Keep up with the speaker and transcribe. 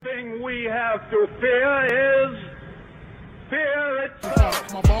we have to fear is fear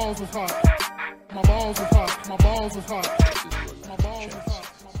itself. My balls was hot. My balls was hot. My balls was hot. My balls was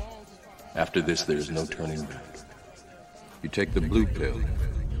hot. After this, there is no turning back. You take the blue pill.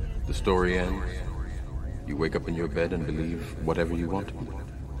 The story ends. You wake up in your bed and believe whatever you want to believe.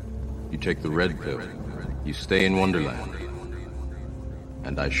 You take the red pill. You stay in Wonderland.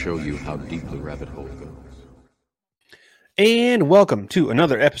 And I show you how deep the rabbit hole goes. And welcome to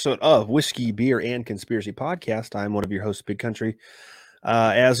another episode of Whiskey, Beer, and Conspiracy Podcast. I'm one of your hosts, Big Country.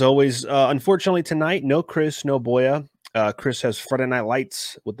 As always, unfortunately tonight, no Chris, no Boya. Chris has Friday Night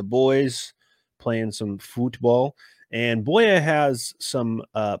Lights with the boys playing some football. And Boya has some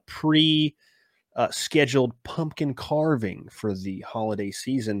scheduled pumpkin carving for the holiday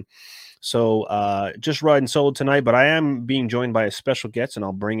season. So just riding solo tonight, but I am being joined by a special guest, and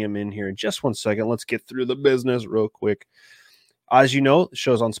I'll bring him in here in just 1 second. Let's get through the business real quick. As you know, the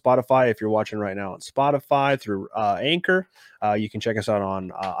show's on Spotify. If you're watching right now on Spotify through Anchor, you can check us out on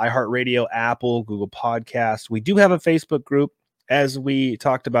iHeartRadio, Apple, Google Podcasts. We do have a Facebook group. As we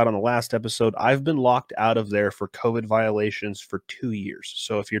talked about on the last episode, I've been locked out of there for COVID violations for 2 years.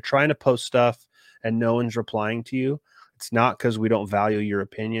 So if you're trying to post stuff and no one's replying to you, it's not because we don't value your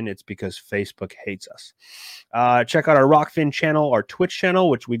opinion. It's because Facebook hates us. Check out our Rockfin channel, our Twitch channel,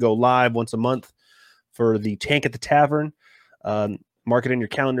 which we go live once a month for the Tank at the Tavern. Mark it in your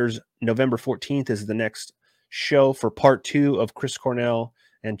calendars. November 14th is the next show for part 2 of Chris Cornell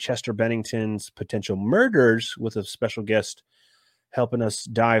and Chester Bennington's potential murders, with a special guest helping us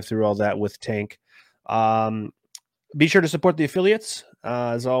dive through all that with Tank. Be sure to support the affiliates.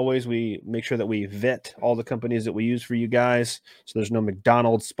 As always, we make sure that we vet all the companies that we use for you guys, so there's no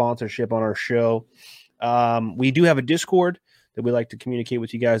McDonald's sponsorship on our show. We do have a Discord that we like to communicate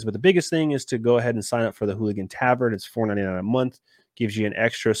with you guys, but the biggest thing is to go ahead and sign up for the Hooligan Tavern. It's $4.99 a month. Gives you an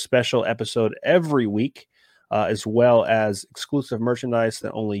extra special episode every week, as well as exclusive merchandise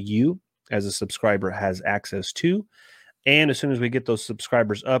that only you as a subscriber has access to. And as soon as we get those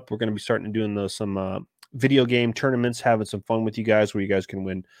subscribers up, we're going to be starting to doing some video game tournaments, having some fun with you guys, where you guys can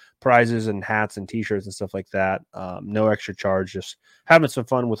win prizes and hats and t-shirts and stuff like that. No extra charge, just having some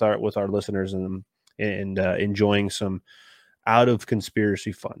fun with our listeners and enjoying some out of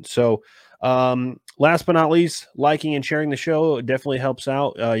conspiracy fun. So last but not least, liking and sharing the show definitely helps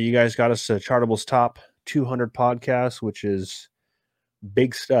out. You guys got us to Chartable's top 200 podcasts, which is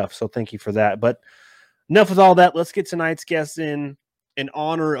big stuff. So thank you for that. But enough with all that. Let's get tonight's guest in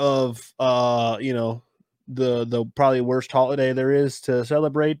honor of the probably worst holiday there is to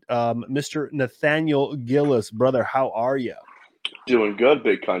celebrate. Mr. Nathaniel Gillis, brother, how are you? Doing good,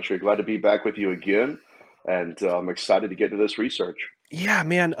 Big Country. Glad to be back with you again, and I'm excited to get to this research. Yeah,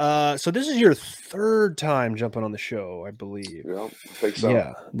 man. So this is your third time jumping on the show, I believe. Yeah, I think so.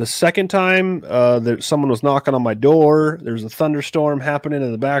 Yeah, the second time, someone was knocking on my door. There's a thunderstorm happening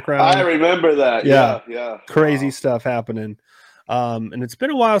in the background. I remember that. Yeah. Crazy stuff happening. And it's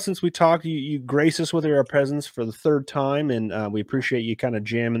been a while since we talked. You grace us with your presence for the third time, and we appreciate you kind of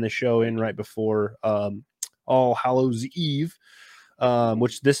jamming the show in right before All Hallows Eve,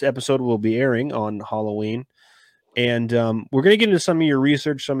 which this episode will be airing on Halloween. And we're going to get into some of your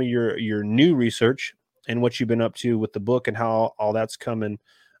research, some of your new research, and what you've been up to with the book and how all that's coming.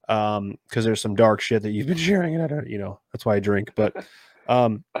 Because there's some dark shit that you've been sharing, and I don't, that's why I drink. But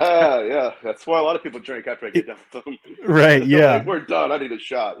yeah, that's why a lot of people drink after I get done with them. Right? Yeah, like, we're done. I need a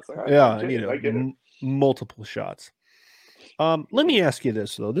shot. It's like, I need multiple shots. Let me ask you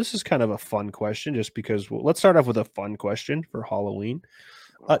this though. This is kind of a fun question, just because. Let's start off with a fun question for Halloween.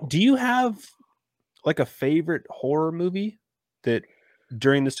 Do you have like a favorite horror movie that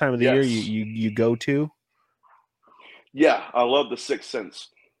during this time of the year you go to? Yeah, I love The Sixth Sense.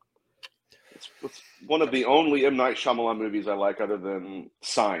 It's one of the only M. Night Shyamalan movies I like, other than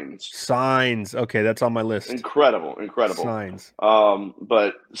Signs. Signs. Okay, that's on my list. Incredible. Signs.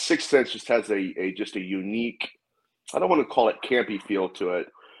 But Sixth Sense just has a unique, I don't want to call it campy feel to it,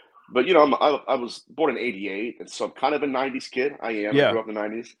 but I was born in '88, and so I'm kind of a '90s kid. I grew up in the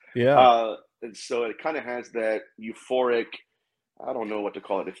 '90s. Yeah. And so it kind of has that euphoric, I don't know what to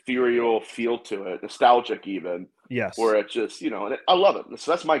call it, ethereal feel to it, nostalgic even. Yes. Where it just, and I love it.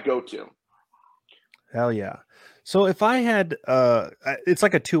 So that's my go-to. Hell yeah. So if I had, it's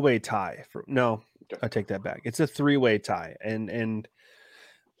like a 2-way tie. I take that back. It's a 3-way tie. And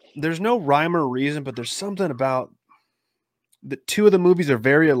there's no rhyme or reason, but there's something about the two of the movies are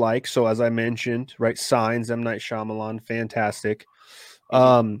very alike. So as I mentioned, right, Signs, M. Night Shyamalan, fantastic.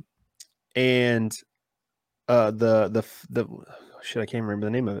 And the shit, I can't remember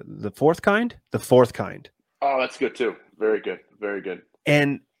the name of it. The Fourth Kind. Oh, that's good too. Very good.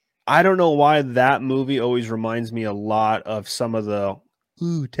 And I don't know why that movie always reminds me a lot of some of the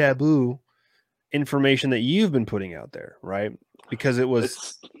taboo information that you've been putting out there, right? Because it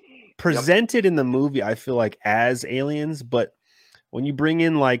was presented in the movie, I feel like, as aliens, but when you bring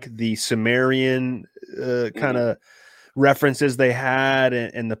in like the Sumerian kind of references they had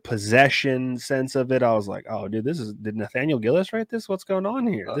and the possession sense of it, I was like, oh, dude, did Nathaniel Gillis write this? What's going on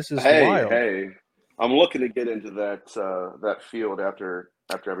here? This is wild. Hey, I'm looking to get into that field after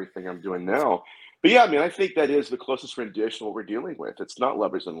everything I'm doing now. But yeah, I mean, I think that is the closest rendition of what we're dealing with. It's not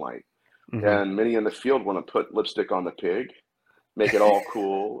Lovers in Light. And many in the field want to put lipstick on the pig, make it all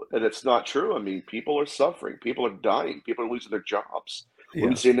cool. And it's not true. I mean, people are suffering. People are dying. People are losing their jobs,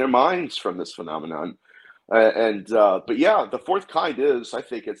 losing their minds from this phenomenon. But yeah, the fourth kind is, I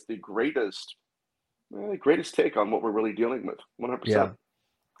think it's the greatest take on what we're really dealing with. 100%. Yeah,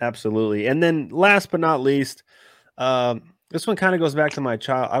 absolutely. And then last but not least, this one kind of goes back to my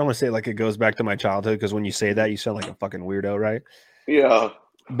child. I don't want to say like it goes back to my childhood, because when you say that, you sound like a fucking weirdo, right? Yeah.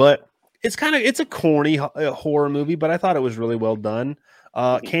 But it's a corny horror movie, but I thought it was really well done.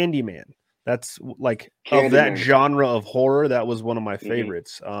 Candyman. That's like Candyman. Of that genre of horror, that was one of my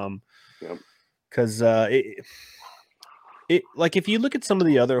favorites. Because it like if you look at some of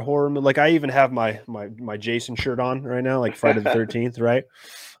the other horror, like I even have my Jason shirt on right now, like Friday the 13th, right?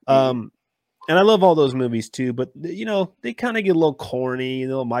 And I love all those movies too, but you know, they kind of get a little corny. You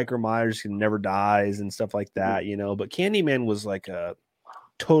know, Michael Myers never dies and stuff like that, you know. But Candyman was like a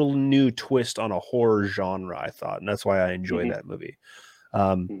total new twist on a horror genre, I thought, and that's why I enjoy that movie.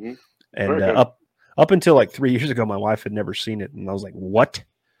 And up until like 3 years ago, my wife had never seen it, and I was like, "What?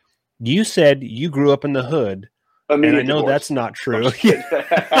 You said you grew up in the hood?" And I know that's not true.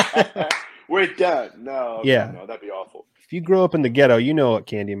 We're done. No, that'd be awful. If you grow up in the ghetto, you know what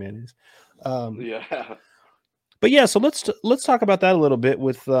Candyman is. But yeah, so let's talk about that a little bit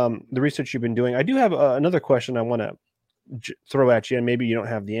with the research you've been doing. I do have another question I want to throw at you, and maybe you don't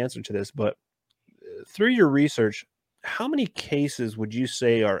have the answer to this, but through your research, how many cases would you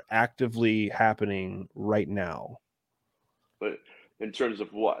say are actively happening right now? But in terms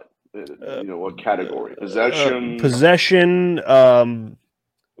of what? What category? Possession.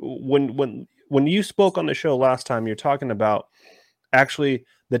 When you spoke on the show last time, you're talking about actually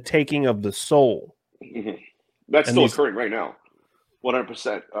the taking of the soul. That's still occurring right now.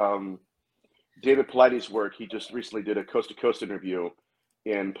 100%. David Paulides' work, he just recently did a Coast to Coast interview,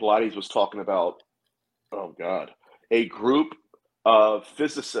 and Paulides was talking about, a group of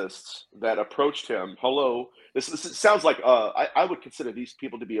physicists that approached him. Hello. This sounds like I would consider these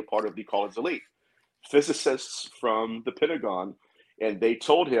people to be a part of the Collins elite. Physicists from the Pentagon, and they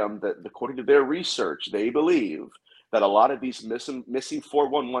told him that according to their research, they believe that a lot of these missing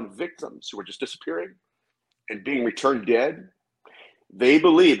 411 victims who were just disappearing and being returned dead, they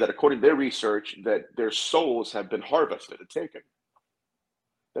believe that according to their research that their souls have been harvested and taken.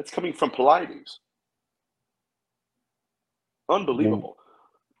 That's coming from Paulides. Unbelievable.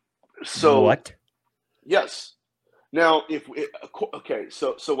 So what? Yes. Now,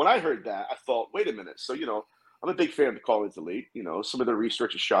 so when I heard that, I thought, wait a minute. So, I'm a big fan of the Collins elite. Some of their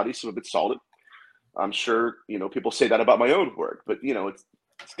research is shoddy, some of it's solid. I'm sure, people say that about my own work, but, it's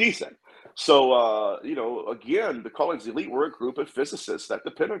decent. So, again, the Collins elite were a group of physicists at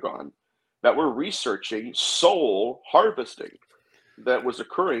the Pentagon that were researching soul harvesting that was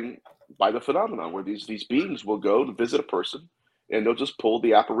occurring by the phenomenon where these beings will go to visit a person and they'll just pull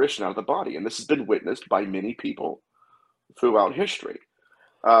the apparition out of the body. And this has been witnessed by many people throughout history.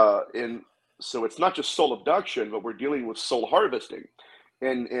 And so it's not just soul abduction, but we're dealing with soul harvesting.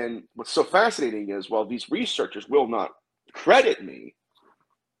 And what's so fascinating is, while these researchers will not credit me,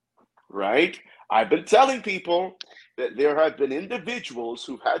 right? I've been telling people that there have been individuals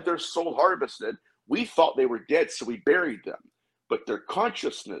who've had their soul harvested. We thought they were dead, so we buried them. But their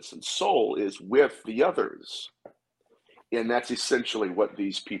consciousness and soul is with the others. And that's essentially what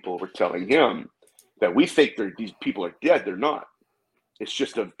these people were telling him, that we think these people are dead. They're not. It's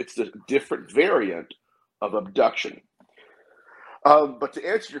just a different variant of abduction. But to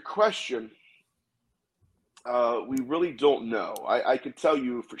answer your question, we really don't know. I can tell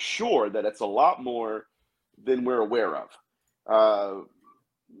you for sure that it's a lot more than we're aware of,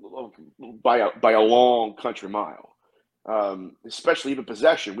 by a long country mile. Especially even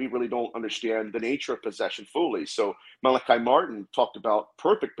possession. We really don't understand the nature of possession fully. So Malachi Martin talked about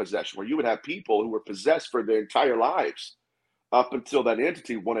perfect possession, where you would have people who were possessed for their entire lives up until that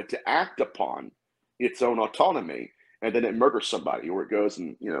entity wanted to act upon its own autonomy, and then it murders somebody, or it goes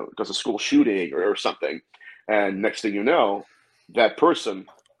and does a school shooting or something, and next thing you know, that person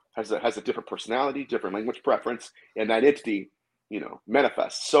has a different personality, different language preference, and that entity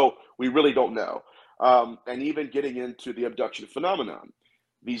manifests. So We really don't know. And even getting into the abduction phenomenon,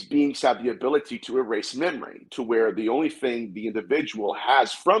 these beings have the ability to erase memory, to where the only thing the individual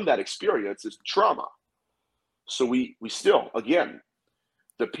has from that experience is trauma. So we still, again,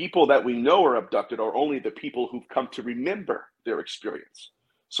 the people that we know are abducted are only the people who've come to remember their experience.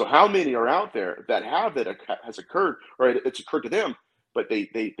 So how many are out there that have it has occurred, or it's occurred to them, but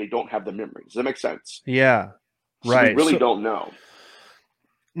they don't have the memories? Does that make sense? Yeah, So right. we really don't know.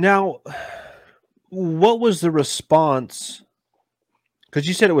 Now, what was the response? Because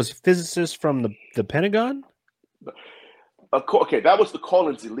you said it was physicists from the Pentagon? Okay, that was the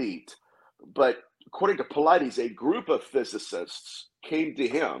Collins elite. But according to Paulides, a group of physicists came to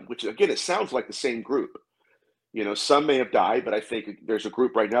him, which, again, it sounds like the same group. You know, some may have died, but I think there's a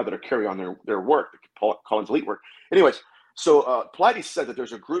group right now that are carrying on their work, the Collins elite work. Anyways, so Paulides said that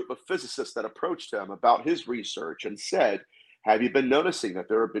there's a group of physicists that approached him about his research and said, have you been noticing that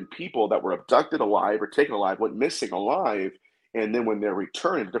there have been people that were abducted alive or taken alive, went missing alive, and then when they're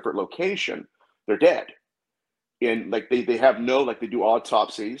returned in a different location, they're dead? And like they have no, like they do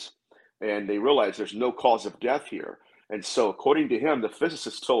autopsies, and they realize there's no cause of death here. And so according to him, the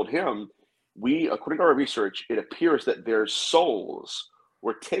physicists told him, according to our research, it appears that their souls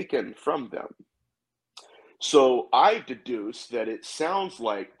were taken from them. So I deduce that it sounds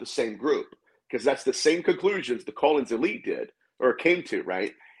like the same group, because that's the same conclusions the Collins elite did or came to,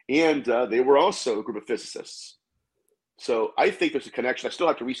 right? And they were also a group of physicists. So I think there's a connection. I still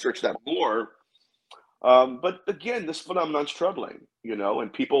have to research that more. But again, this phenomenon's troubling, you know,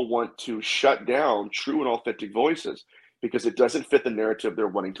 and people want to shut down true and authentic voices because it doesn't fit the narrative they're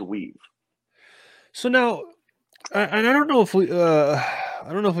wanting to weave. So now, and I don't know if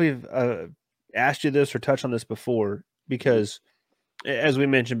we've asked you this or touched on this before, because as we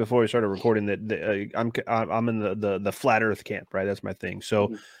mentioned before we started recording, that I'm in the flat Earth camp, right? That's my thing.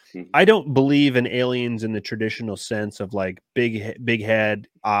 So I don't believe in aliens in the traditional sense of like big head,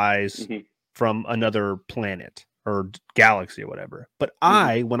 eyes from another planet or galaxy or whatever. But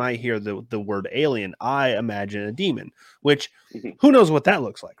when I hear the word alien, I imagine a demon, which who knows what that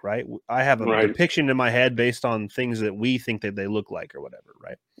looks like, right? I have a depiction in my head based on things that we think that they look like or whatever,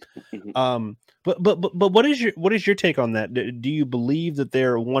 right? But what is your take on that? Do you believe that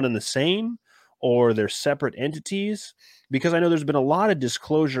they're one and the same, or they're separate entities? Because I know there's been a lot of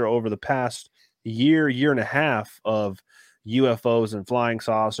disclosure over the past year and a half of UFOs and flying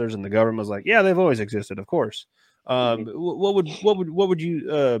saucers, and the government was like, yeah, they've always existed, of course. What would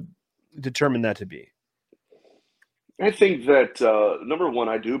you determine that to be? I think that number one,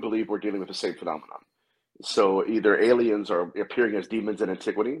 I do believe we're dealing with the same phenomenon. So either aliens are appearing as demons in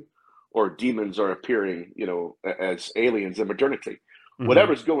antiquity, or demons are appearing, you know, as aliens in modernity.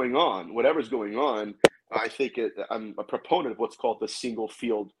 Whatever's going on, I think I'm a proponent of what's called the single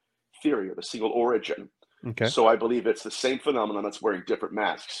field theory, or the single origin. Okay. So I believe it's the same phenomenon that's wearing different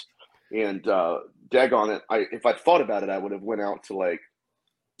masks. And daggone it, if I'd thought about it, I would have went out to, like,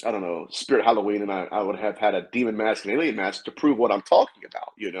 I don't know, Spirit Halloween, and I would have had a demon mask and alien mask to prove what I'm talking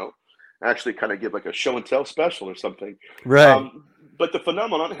about, you know, actually kind of give like a show and tell special or something. Right. But the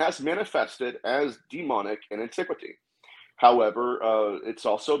phenomenon has manifested as demonic in antiquity. However, it's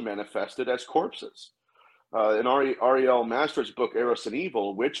also manifested as corpses. In Ariel Master's book, Eros and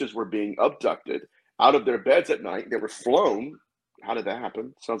Evil, witches were being abducted out of their beds at night. They were flown. How did that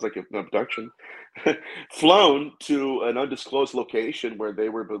happen? Sounds like an abduction. Flown to an undisclosed location where they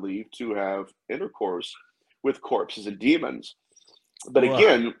were believed to have intercourse with corpses and demons. But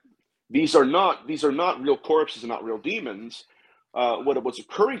again, these are not real corpses and not real demons. What was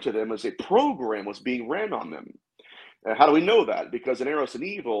occurring to them is a program was being ran on them. How do we know that? Because in Eros and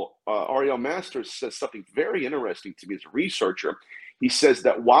Evil, Ariel Masters says something very interesting to me as a researcher. He says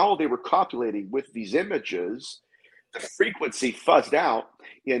that while they were copulating with these images, the frequency fuzzed out,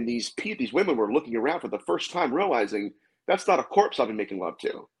 and these women were looking around for the first time, realizing that's not a corpse I've been making love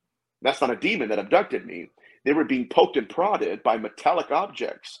to. That's not a demon that abducted me. They were being poked and prodded by metallic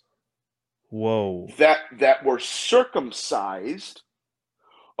objects. Whoa. That were circumcised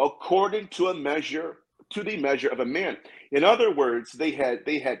according to the measure of a man. In other words, they had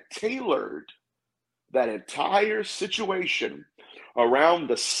tailored that entire situation around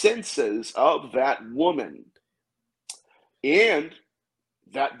the senses of that woman and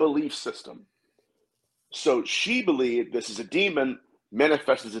that belief system. So she believed this is a demon,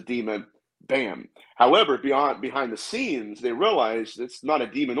 manifests as a demon, bam. However, behind the scenes, they realized it's not a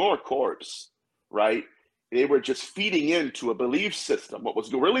demon or a corpse, right? They were just feeding into a belief system. What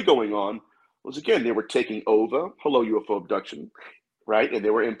was really going on was, again, they were taking ova, hello UFO abduction, right? And they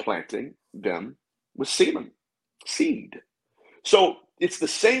were implanting them with seed. So it's the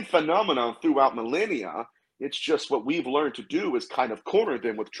same phenomenon throughout millennia. It's just what we've learned to do is kind of corner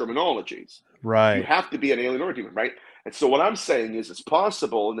them with terminologies. Right. You have to be an alien or a demon, right? And so what I'm saying is it's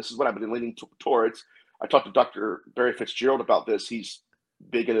possible, and this is what I've been leaning towards. I talked to Dr. Barry Fitzgerald about this. He's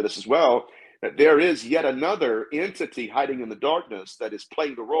big into this as well, that there is yet another entity hiding in the darkness that is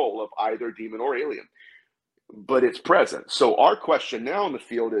playing the role of either demon or alien, but it's present. So our question now in the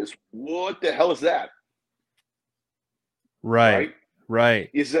field is, what the hell is that? Right.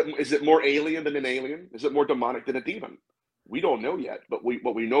 Is it more alien than an alien? Is it more demonic than a demon? We don't know yet, but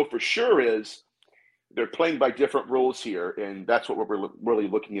what we know for sure is they're playing by different rules here, and that's what we're really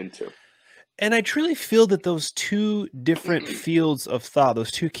looking into. And I truly feel that those two different fields of thought,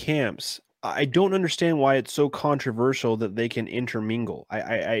 those two camps, I don't understand why it's so controversial that they can intermingle.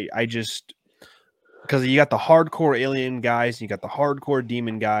 I just, because you got the hardcore alien guys, and you got the hardcore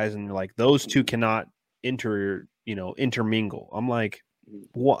demon guys, and like those two cannot intermingle. I'm like,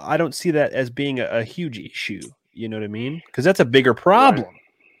 well, I don't see that as being a huge issue. You know what I mean? Because that's a bigger problem.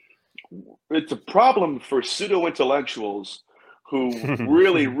 Right. It's a problem for pseudo-intellectuals who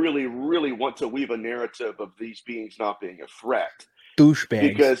really, really, really want to weave a narrative of these beings not being a threat. Douchebags.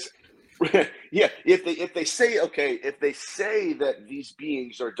 Because, yeah, if they say that these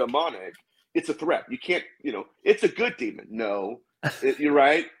beings are demonic, it's a threat. You can't, it's a good demon. No, you're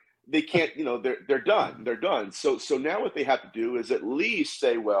right. They can't, they're done. They're done. So now what they have to do is at least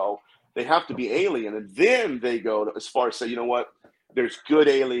say, well, they have to be alien, and then they go as far as say, you know what? There's good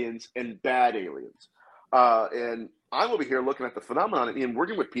aliens and bad aliens. And I'm over here looking at the phenomenon and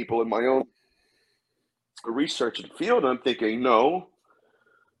working with people in my own research and field. And I'm thinking, no,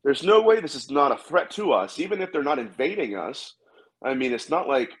 there's no way this is not a threat to us, even if they're not invading us. I mean, it's not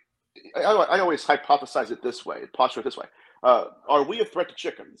like I always hypothesize it this way, posture it this way. Are we a threat to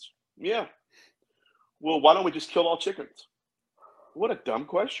chickens? Yeah. Well, why don't we just kill all chickens? What a dumb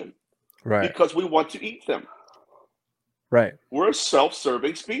question. Right. Because we want to eat them. Right. We're a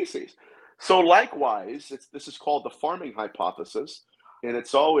self-serving species. So likewise, this is called the farming hypothesis. And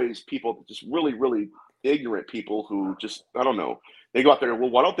it's always people, just really, really ignorant people who just, I don't know, they go out there and, well,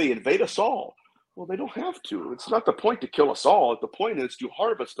 why don't they invade us all? Well, they don't have to. It's not the point to kill us all. The point is to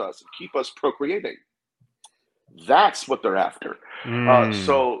harvest us and keep us procreating. That's what they're after.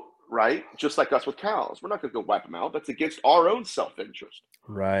 So, right, just like us with cows, we're not going to go wipe them out. That's against our own self-interest.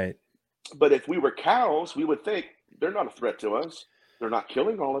 Right. But if we were cows, we would think they're not a threat to us. They're not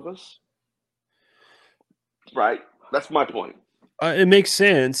killing all of us. Right? That's my point. It makes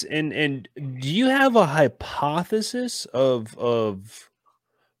sense. And do you have a hypothesis of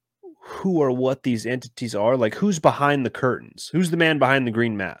who or what these entities are? Like, who's behind the curtains? Who's the man behind the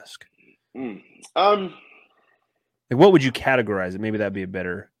green mask? Like, what would you categorize it? Maybe that'd be a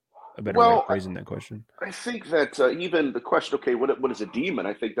better way of phrasing that question. I think that even the question, okay, what is a demon?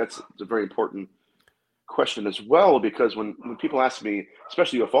 I think that's a very important question as well, because when people ask me,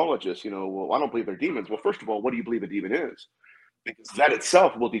 especially ufologists, well, I don't believe they're demons. Well, first of all, what do you believe a demon is? Because that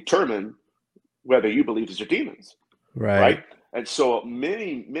itself will determine whether you believe these are demons. Right? And so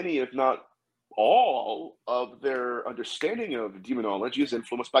many, if not all, of their understanding of demonology is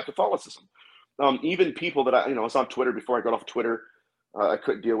influenced by Catholicism. Even people that I was on Twitter before I got off Twitter. I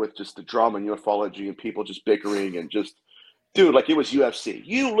couldn't deal with just the drama in ufology and people just bickering and just, dude, like it was UFC.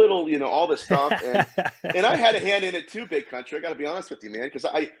 You little, all this stuff. And I had a hand in it too, Big Country. I got to be honest with you, man, because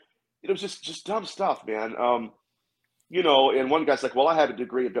it was just dumb stuff, man. And one guy's like, well, I have a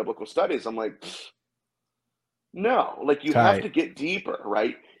degree in biblical studies. I'm like, no, like you have to get deeper,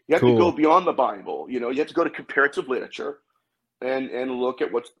 right? You have to go beyond the Bible. You have to go to comparative literature and look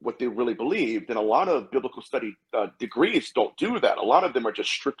at what they really believed. And a lot of biblical study degrees don't do that. A lot of them are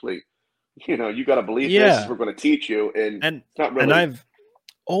just strictly, you got to believe this, we're going to teach you. And it's not really. And I've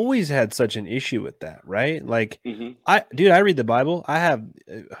always had such an issue with that, right? Like, I read the Bible. I have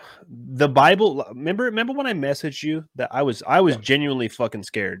the Bible. Remember when I messaged you that I was genuinely fucking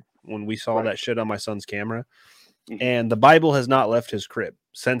scared when we saw that shit on my son's camera. And the Bible has not left his crib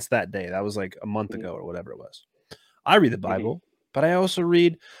since that day. That was like a month ago or whatever it was. I read the Bible, but I also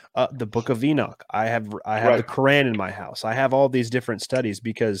read the Book of Enoch. I have the Quran in my house. I have all these different studies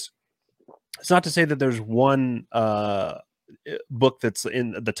because it's not to say that there's one book that's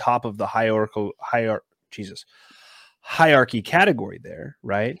in the top of the hierarchy category there,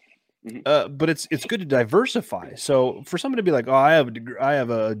 right? But it's good to diversify. So for somebody to be like, oh, I have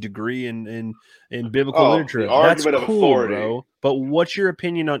a degree in biblical literature, that's cool, bro. But what's your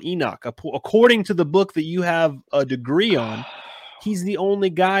opinion on Enoch? According to the book that you have a degree on, he's the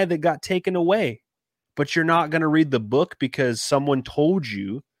only guy that got taken away. But you're not going to read the book because someone told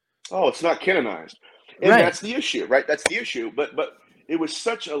you. Oh, it's not canonized. And that's the issue, right? That's the issue. But it was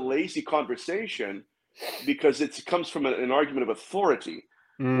such a lazy conversation because it comes from an argument of authority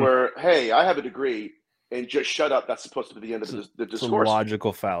where, hey, I have a degree and just shut up. That's supposed to be the end of the discourse. It's a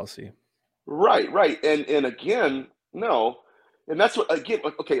logical fallacy. Right. And again, no. And that's what, again,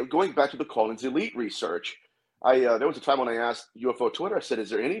 okay, going back to the Collins Elite research, there was a time when I asked UFO Twitter, I said, is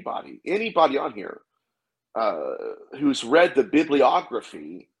there anybody on here who's read the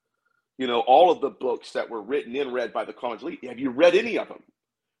bibliography, all of the books that were written and read by the Collins Elite? Have you read any of them?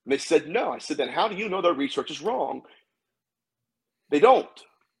 And they said, no. I said, then how do you know their research is wrong? They don't.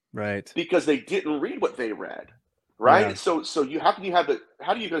 Right. Because they didn't read what they read. Right. Yeah. So how do you going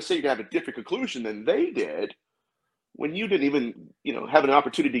to say you're going to have a different conclusion than they did when you didn't even, have an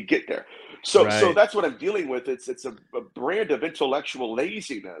opportunity to get there? So that's what I'm dealing with. It's a brand of intellectual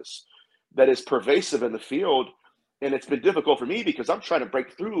laziness that is pervasive in the field. And it's been difficult for me because I'm trying to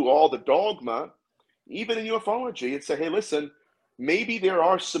break through all the dogma, even in ufology, and say, hey, listen, maybe there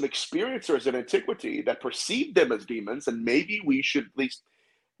are some experiencers in antiquity that perceived them as demons, and maybe we should at least,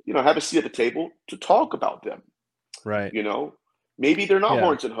 have a seat at the table to talk about them. Right. Maybe they're not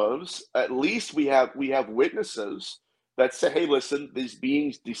horns and hooves. At least we have witnesses that say, hey, listen, these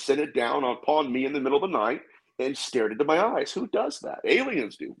beings descended down upon me in the middle of the night and stared into my eyes. Who does that?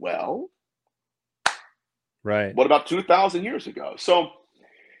 Aliens do. Well, right. What about 2,000 years ago? So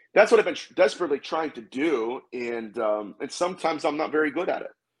that's what I've been desperately trying to do. And sometimes I'm not very good at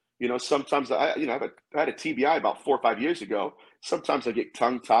it. Sometimes I had a TBI about 4 or 5 years ago. Sometimes I get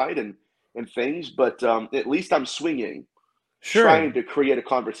tongue-tied and things, but at least I'm swinging, trying to create a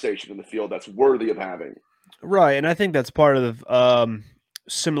conversation in the field that's worthy of having. Right, and I think that's part of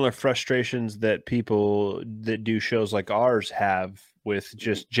similar frustrations that people that do shows like ours have with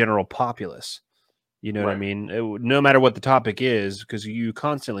just general populace. You know what I mean? No matter what the topic is, because you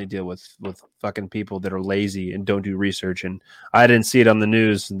constantly deal with fucking people that are lazy and don't do research. And I didn't see it on the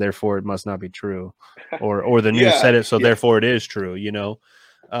news, and therefore it must not be true, or the news said it, so therefore it is true. And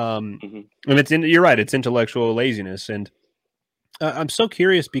you're right. It's intellectual laziness, and I'm so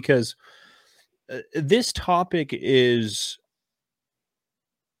curious because this topic is.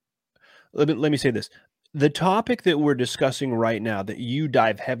 Let me say this. The topic that we're discussing right now that you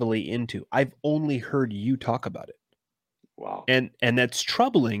dive heavily into, I've only heard you talk about it. Wow. And that's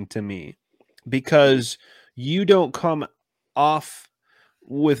troubling to me because you don't come off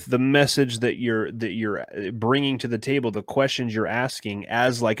with the message that you're bringing to the table, the questions you're asking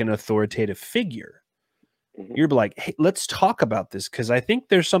as like an authoritative figure. Mm-hmm. You're like, hey, let's talk about this because I think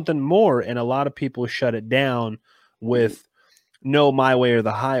there's something more. And a lot of people shut it down with no, my way or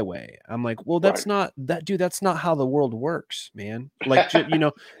the highway. I'm like, well, that's not that, dude. That's not how the world works, man. Like,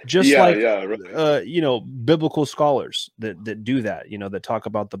 biblical scholars that do that, that talk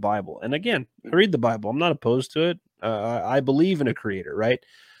about the Bible. And again, I read the Bible. I'm not opposed to it. I believe in a creator, right?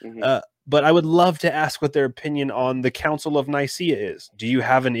 Mm-hmm. But I would love to ask what their opinion on the Council of Nicaea is. Do you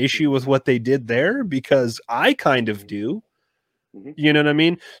have an issue with what they did there? Because I kind of do. Mm-hmm. You know what I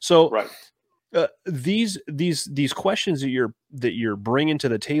mean? So. Right. These questions that you're bringing to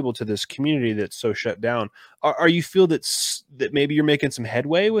the table to this community that's so shut down, are you feel that maybe you're making some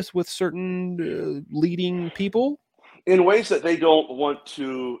headway with certain leading people in ways that they don't want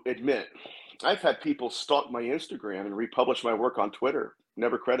to admit? I've had people stalk my Instagram and republish my work on Twitter,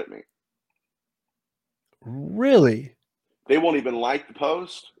 never credit me. Really? They won't even like the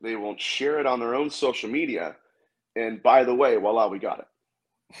post. They won't share it on their own social media. And by the way, voila, we got it.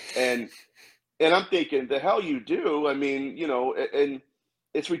 And I'm thinking, the hell you do? I mean, and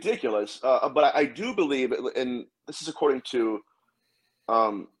it's ridiculous. But I do believe, and this is according to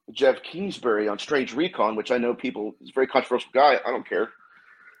Jeff Kingsbury on Strange Recon, which I know people, is a very controversial guy. I don't care.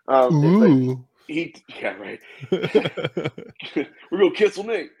 Right. We're going to cancel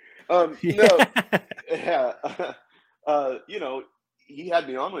me. He had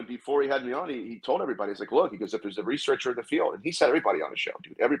me on, and before he had me on, he told everybody, he's like, look, he goes, if there's a researcher in the field, and he said everybody on the show,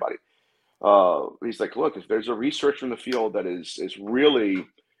 dude, everybody. He's like, look, if there's a researcher in the field that is really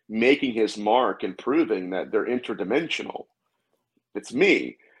making his mark and proving that they're interdimensional, it's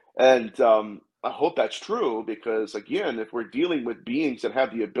me. And I hope that's true because, again, if we're dealing with beings that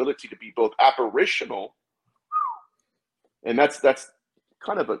have the ability to be both apparitional, and that's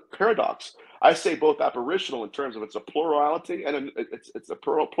kind of a paradox. I say both apparitional in terms of it's a plurality and it's a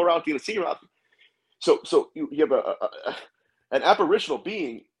plurality and a singularity. So you have an apparitional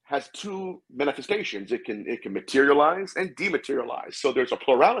being has two manifestations. It can materialize and dematerialize. So there's a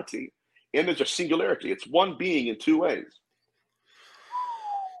plurality and there's a singularity. It's one being in two ways.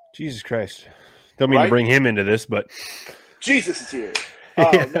 Jesus Christ. Don't mean to bring him into this, but Jesus is here. You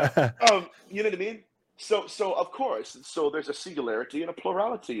know what I mean? So of course, so there's a singularity and a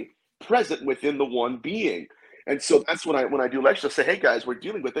plurality present within the one being. And so that's when I do lectures, I say, hey guys, we're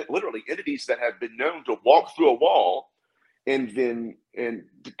dealing with it literally entities that have been known to walk through a wall and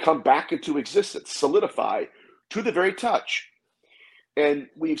come back into existence, solidify to the very touch. And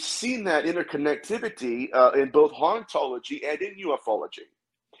we've seen that interconnectivity in both hauntology and in ufology.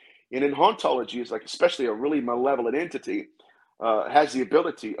 And in hauntology, is like especially a really malevolent entity has the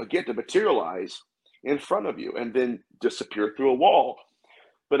ability, again, to materialize in front of you and then disappear through a wall.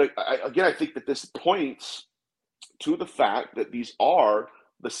 But I think that this points to the fact that these are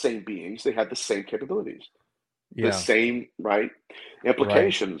the same beings. They have the same capabilities, the same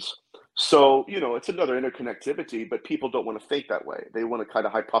implications. Right. So, it's another interconnectivity, but people don't want to think that way. They want to kind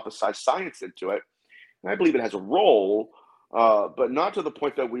of hypothesize science into it. And I believe it has a role, but not to the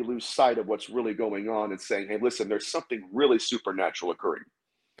point that we lose sight of what's really going on and saying, hey, listen, there's something really supernatural occurring.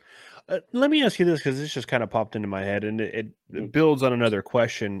 Let me ask you this, because this just kind of popped into my head, and it builds on another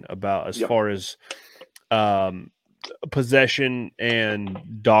question about as far as possession and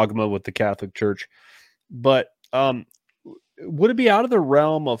dogma with the Catholic Church. But would it be out of the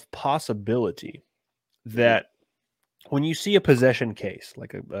realm of possibility that when you see a possession case,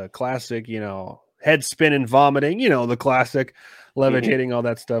 like a classic, head spinning, vomiting, the classic levitating, all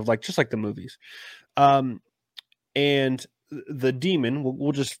that stuff, just like the movies, and the demon,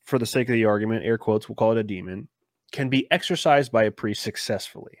 we'll just, for the sake of the argument, air quotes, we'll call it a demon, can be exorcised by a priest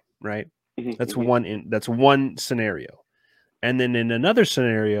successfully, right? That's one scenario. And then in another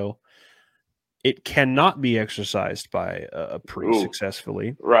scenario, it cannot be exorcised by a priest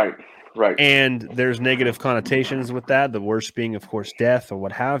successfully. Right. And there's negative connotations with that, the worst being, of course, death or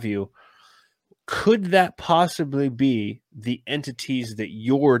what have you. Could that possibly be the entities that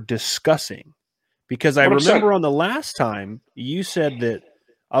you're discussing? Because I 100%. Remember on the last time you said that,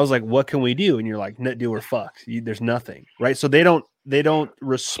 I was like, what can we do? And you're like, no, do or fuck. There's nothing, right? So they don't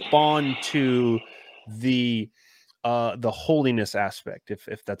respond to the holiness aspect,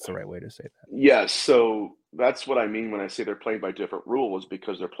 if that's the right way to say that. Yes. So that's what I mean when I say they're playing by different rules,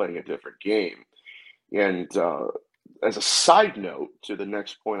 because they're playing a different game. And as a side note to the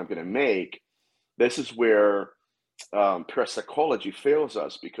next point I'm going to make, this is where parapsychology fails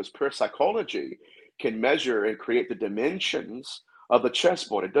us, because parapsychology can measure and create the dimensions of the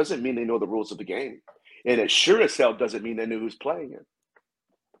chessboard. It doesn't mean they know the rules of the game. And it sure as hell doesn't mean they know who's playing it.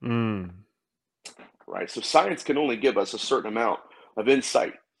 Right? So science can only give us a certain amount of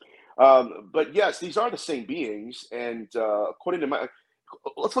insight. But yes, these are the same beings. And according to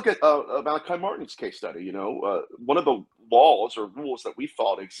let's look at Malachi Martin's case study. One of the laws or rules that we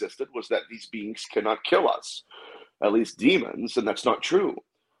thought existed was that these beings cannot kill us, at least demons, and that's not true.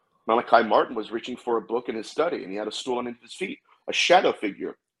 Malachi Martin was reaching for a book in his study, and he had a stool underneath his feet. A shadow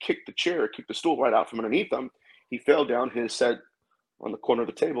figure kicked the stool right out from underneath him. He fell down, his head on the corner of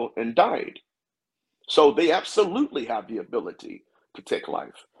the table, and died. So they absolutely have the ability to take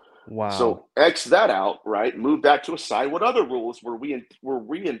life. Wow. So X that out, right? Move that to a side. What other rules were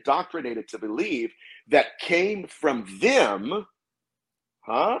we indoctrinated to believe that came from them,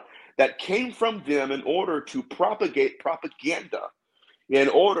 that came from them in order to propagate propaganda, in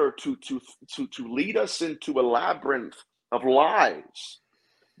order to lead us into a labyrinth of lies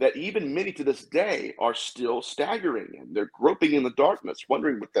that even many to this day are still staggering, and they're groping in the darkness,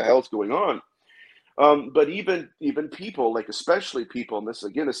 wondering what the hell's going on. But even people, especially people, and this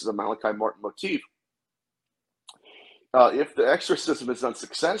is a Malachi Martin motif. If the exorcism is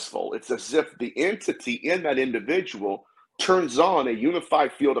unsuccessful, it's as if the entity in that individual turns on a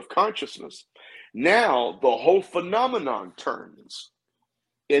unified field of consciousness. Now the whole phenomenon turns,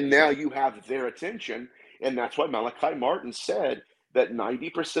 and now you have their attention. And that's why Malachi Martin said that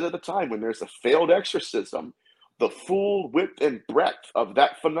 90% of the time when there's a failed exorcism, the full width and breadth of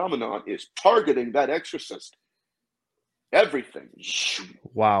that phenomenon is targeting that exorcist. Everything.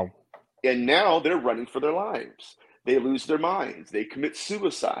 Wow. And now they're running for their lives. They lose their minds. They commit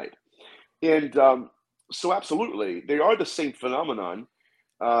suicide. And so absolutely, they are the same phenomenon.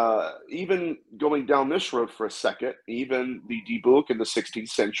 Even going down this road for a second, even the D-Book in the 16th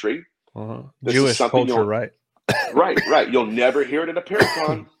century. Jewish culture, right? Right. You'll never hear it in a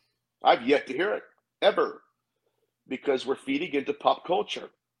Paracon. I've yet to hear it, ever. Because we're feeding into pop culture.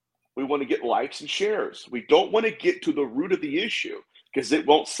 We want to get likes and shares. We don't want to get to the root of the issue because it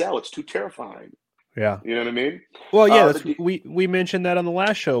won't sell. It's too terrifying. Yeah. You know what I mean? Well, yeah, we mentioned that on the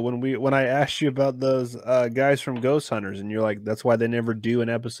last show when I asked you about those guys from Ghost Hunters, and you're like, that's why they never do an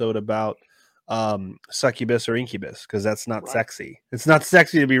episode about succubus or incubus, because that's not sexy. It's not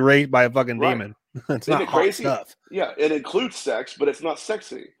sexy to be raped by a fucking demon. It's not hot stuff. Yeah, it includes sex, but it's not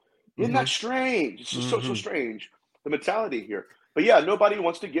sexy. Isn't that strange? It's just so strange, the mentality here. But yeah, nobody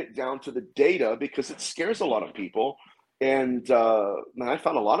wants to get down to the data because it scares a lot of people. And I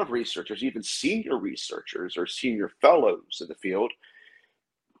found a lot of researchers, even senior researchers or senior fellows in the field,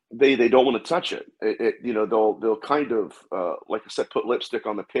 they don't want to touch it. They'll kind of, like I said, put lipstick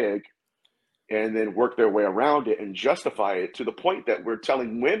on the pig and then work their way around it and justify it to the point that we're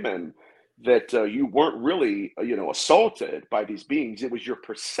telling women that you weren't really, assaulted by these beings. It was your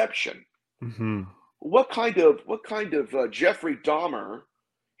perception. Mm-hmm. What kind of Jeffrey Dahmer,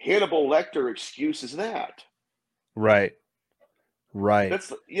 Hannibal Lecter excuse is that? Right.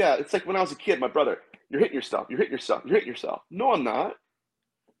 It's like when I was a kid, my brother, you're hitting yourself. No, I'm not.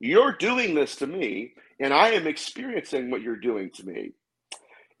 You're doing this to me, and I am experiencing what you're doing to me.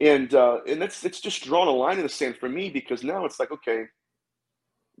 And it's just drawn a line in the sand for me, because now it's like, okay,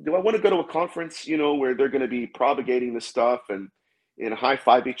 do I want to go to a conference, where they're going to be propagating this stuff and high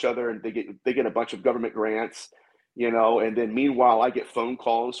five each other, and they get a bunch of government grants, and then meanwhile I get phone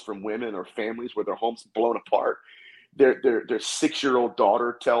calls from women or families where their homes blown apart. Their 6-year-old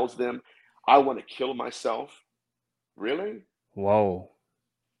daughter tells them, "I want to kill myself." Really? Whoa.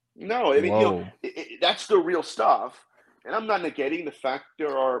 No, I mean, that's the real stuff. And I'm not negating the fact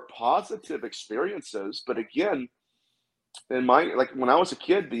there are positive experiences, but again, when I was a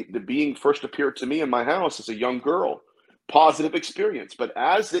kid, the being first appeared to me in my house as a young girl. Positive experience, but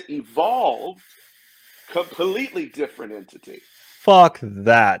as it evolved, completely different entity. Fuck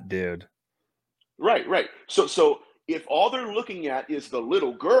that, dude. Right. So if all they're looking at is the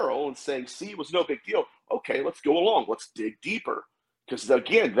little girl and saying, "See, it was no big deal," okay, let's go along. Let's dig deeper. Because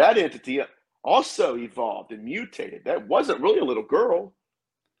again, that entity also evolved and mutated. That wasn't really a little girl.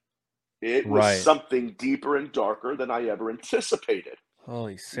 It was something deeper and darker than I ever anticipated.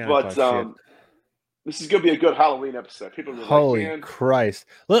 Holy Santa Claus shit. This is going to be a good Halloween episode. People are Holy like, Christ.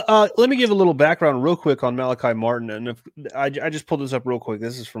 Let me give a little background real quick on Malachi Martin. And if I just pulled this up real quick.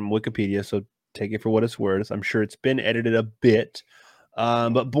 This is from Wikipedia, so take it for what it's worth. I'm sure it's been edited a bit.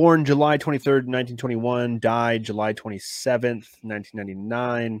 But born July 23rd, 1921, died July 27th,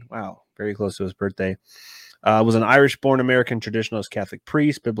 1999. Wow, very close to his birthday. Was an Irish-born American traditionalist Catholic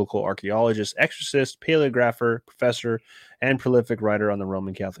priest, biblical archaeologist, exorcist, paleographer, professor, and prolific writer on the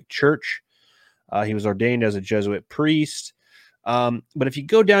Roman Catholic Church. He was ordained as a Jesuit priest. But if you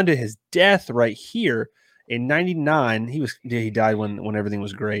go down to his death right here, in 99, he died when everything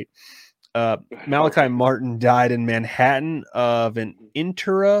was great. Malachi Martin died in Manhattan of an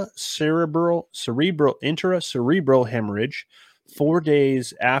intracerebral hemorrhage 4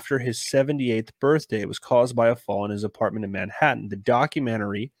 days after his 78th birthday. It was caused by a fall in his apartment in Manhattan. The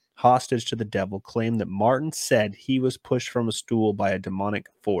documentary, Hostage to the Devil, claimed that Martin said he was pushed from a stool by a demonic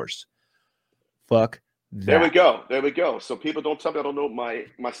force. Fuck that. There we go. So people don't tell me I don't know my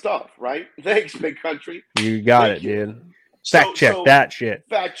stuff, right? Thanks, big country. You got it, dude. Fact check that shit.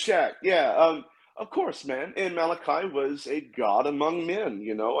 Fact check, yeah. Of course, man. And Malachi was a god among men,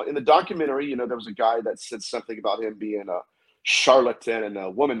 In the documentary, there was a guy that said something about him being a charlatan and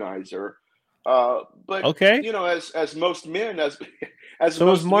a womanizer. But okay, as most men, as so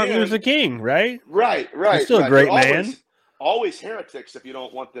was Martin Luther King, right? Right. He's still a great man. Always heretics if you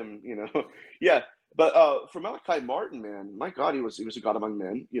don't want them, Yeah. But for Malachi Martin, man, my God, he was a god among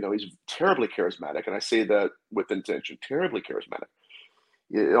men. He's terribly charismatic, and I say that with intention. Terribly charismatic,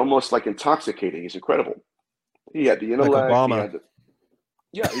 almost like intoxicating. He's incredible. He had the intellect. Like Obama.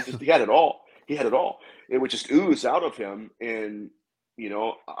 He had it all. It would just ooze out of him, and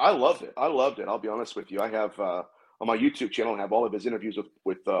I loved it. I'll be honest with you. I have on my YouTube channel, I have all of his interviews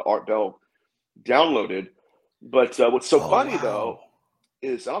with Art Bell downloaded. But what's so funny though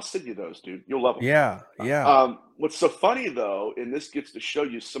is, I'll send you those, dude. You'll love them. Yeah. What's so funny though, and this gets to show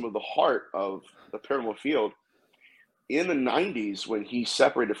you some of the heart of the paranormal field. In the 90s, when he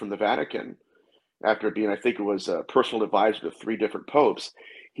separated from the Vatican after being, I think it was a personal advisor to 3 different popes,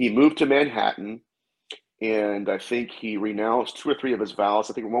 he moved to Manhattan, and I think he renounced 2 or 3 of his vows.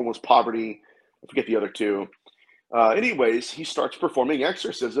 I think one was poverty. I forget the other 2. Anyways, he starts performing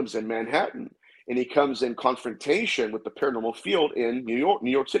exorcisms in Manhattan. And he comes in confrontation with the paranormal field in New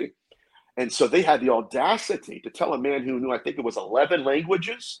York City. And so they had the audacity to tell a man who knew, I think it was 11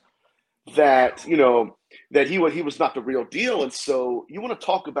 languages, that, that he was not the real deal. And so you want to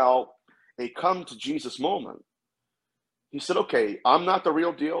talk about a come to Jesus moment. He said, okay, I'm not the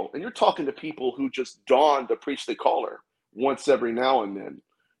real deal. And you're talking to people who just donned a priestly collar once every now and then,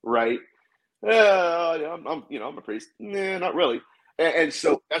 right? I'm a priest. Nah, not really. And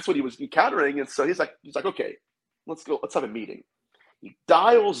so that's what he was encountering. And so he's like, okay, let's have a meeting. He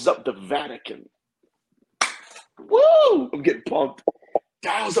dials up the Vatican. Woo! I'm getting pumped.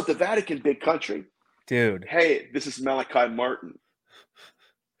 dials up the Vatican, big country. Dude. Hey, this is Malachi Martin.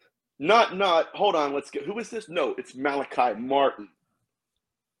 Not, hold on, who is this? No, it's Malachi Martin.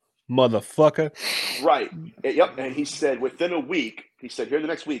 Motherfucker. Right. Yep. And he said, within a week, here the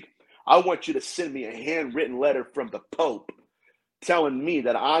next week, I want you to send me a handwritten letter from the Pope telling me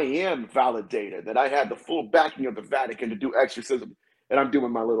that I am validated, that I have the full backing of the Vatican to do exorcism. And I'm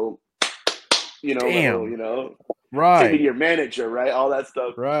doing my little, right. Take me to your manager, right? All that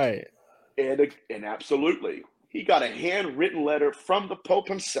stuff. Right. And absolutely. He got a handwritten letter from the Pope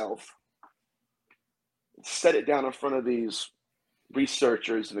himself, set it down in front of these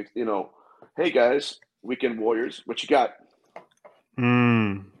researchers, and hey guys, weekend warriors, what you got? Boy,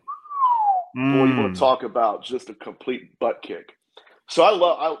 you want to talk about just a complete butt kick.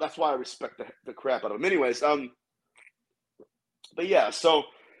 So that's why I respect the crap out of him. Anyways, but yeah, so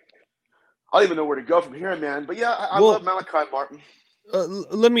I don't even know where to go from here, man. But yeah, I love Malachi Martin.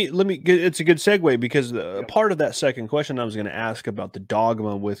 Let me. It's a good segue because part of that second question I was going to ask about the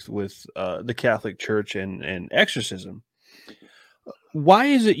dogma with the Catholic Church and exorcism. Why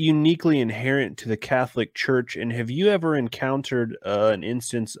is it uniquely inherent to the Catholic Church? And have you ever encountered an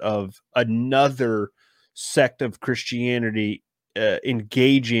instance of another sect of Christianity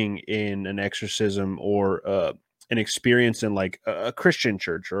engaging in an exorcism or an experience in like a Christian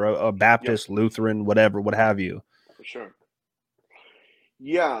church or a Baptist, Lutheran, whatever, what have you? For sure.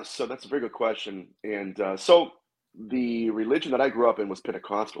 Yeah, so that's a very good question. And so the religion that I grew up in was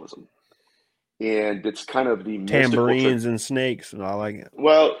Pentecostalism. And it's kind of the tambourines and snakes, and I like it.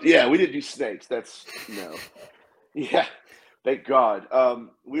 Well, yeah, we didn't do snakes. That's no. Yeah, thank God.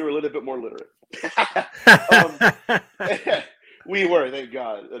 We were a little bit more literate. We were, thank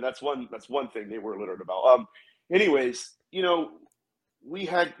God. And that's one thing they were literate about. Anyways, we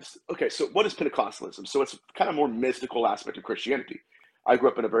had so what is Pentecostalism? So it's kind of more mystical aspect of Christianity. I grew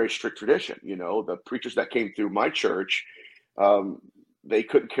up in a very strict tradition. The preachers that came through my church, they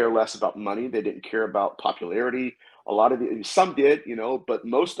couldn't care less about money. They didn't care about popularity. Some did, but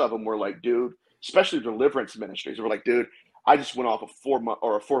most of them were like, dude, especially deliverance ministries, were like, dude, I just went off a 4-month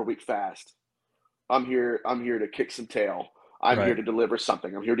or a 4-week fast. I'm here to kick some tail. I'm here to deliver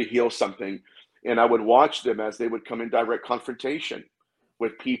something. I'm here to heal something. And I would watch them as they would come in direct confrontation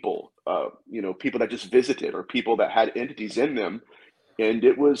with people, people that just visited or people that had entities in them. And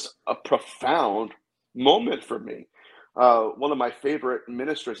it was a profound moment for me. One of my favorite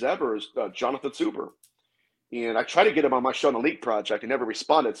ministers ever is Jonathan Suber. And I tried to get him on my show on the Leak Project. He never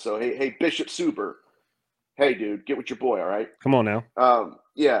responded. So, hey, Bishop Suber. Hey, dude, get with your boy, all right? Come on now.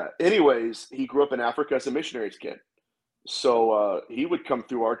 Yeah. Anyways, he grew up in Africa as a missionary's kid. So he would come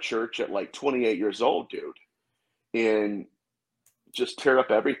through our church at like 28 years old, dude, and just tear up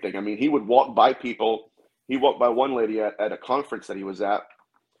everything. I mean, he would walk by people. He walked by one lady at a conference that he was at.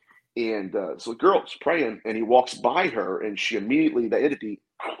 And so the girl's praying, and he walks by her, and she immediately, the entity,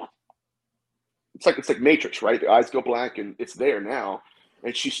 it's like Matrix, right? The eyes go black, and it's there now.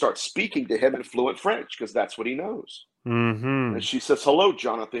 And she starts speaking to him in fluent French because that's what he knows. Mm-hmm. And she says, "Hello,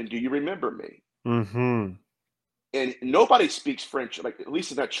 Jonathan. Do you remember me?" Mm-hmm. And nobody speaks French, like at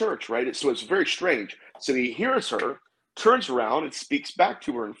least in that church, right? So it's very strange. So he hears her, turns around, and speaks back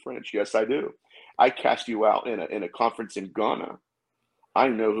to her in French. "Yes, I do. I cast you out in a conference in Ghana. I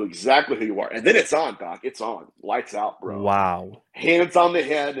know exactly who you are." And then it's on, Doc. It's on. Lights out, bro. Wow. Hands on the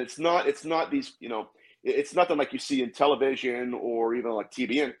head. It's not these, it's nothing like you see in television or even like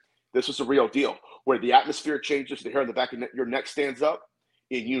TBN. This was a real deal where the atmosphere changes, the hair on the back of your neck stands up,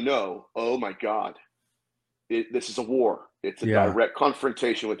 and oh my God, this is a war. It's a direct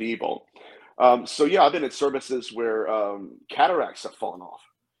confrontation with evil. So yeah, I've been in services where cataracts have fallen off.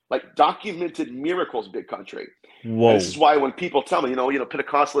 Like documented miracles, big country. Whoa. This is why when people tell me,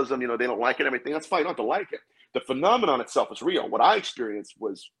 Pentecostalism, they don't like it, everything, that's fine. You don't have to like it. The phenomenon itself is real. What I experienced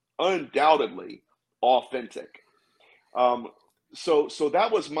was undoubtedly authentic. So that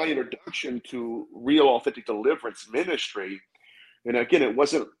was my introduction to real authentic deliverance ministry. And again, it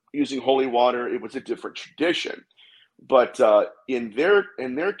wasn't using holy water. It was a different tradition. But in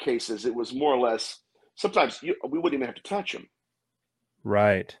their cases, it was more or less, sometimes we wouldn't even have to touch them.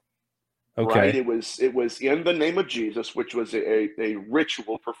 Right. Okay. Right. It was in the name of Jesus, which was a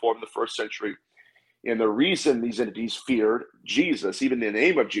ritual performed in the first century. And the reason these entities feared Jesus, even in the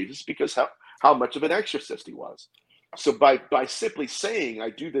name of Jesus, because how much of an exorcist he was. So by simply saying, "I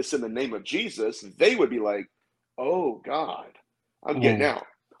do this in the name of Jesus," they would be like, "Oh God, I'm getting out."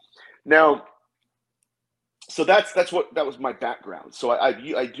 Now, so that was my background. So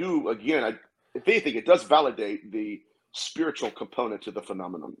I do, again, if anything, it does validate the spiritual component to the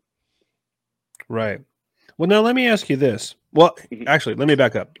phenomenon. Right. Well, now let me ask you this. Well, Mhm. actually, let me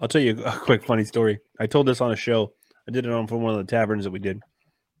back up. I'll tell you a quick funny story. I told this on a show. I did it on from one of the taverns that we did.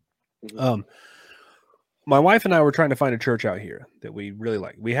 Mhm. My wife and I were trying to find a church out here that we really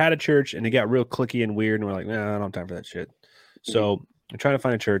like. We had a church and it got real cliquey and weird, and we're like, nah, I don't have time for that shit. So we're trying to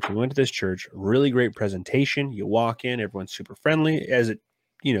find a church. We went to this church, really great presentation. You walk in, everyone's super friendly, as it,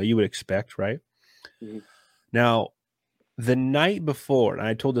 you would expect, right? Mhm. Now, the night before, and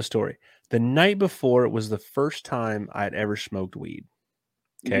I told the story, the night before, it was the first time I had ever smoked weed.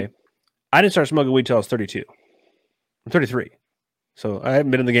 Okay. I didn't start smoking weed till I was 32. I'm 33. So I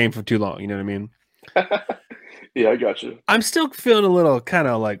haven't been in the game for too long. You know what I mean? Yeah, I got you. I'm still feeling a little kind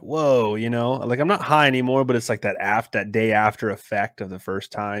of like, whoa, like I'm not high anymore, but it's like that day after effect of the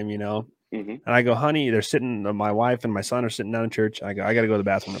first time, Mhm. And I go, honey, they're sitting, my wife and my son are sitting down in church. I go, I got to go to the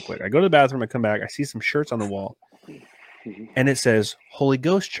bathroom real quick. I go to the bathroom, I come back, I see some shirts on the wall Mhm. and it says Holy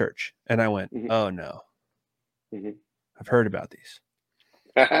Ghost Church. And I went, Mhm. oh no, Mhm. I've heard about these.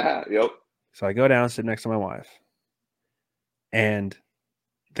 Yep. So I go down, sit next to my wife, and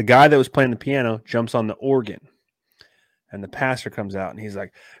the guy that was playing the piano jumps on the organ. And the pastor comes out and he's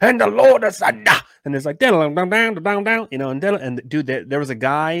like, and the Lord is and it's like down, and dude, there was a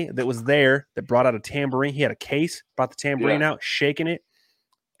guy that was there that brought out a tambourine. He had a case, brought the tambourine out, shaking it.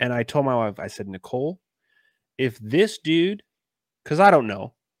 And I told my wife, I said, Nicole, if this dude, because I don't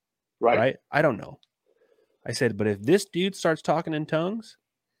know, right? I don't know. I said, but if this dude starts talking in tongues,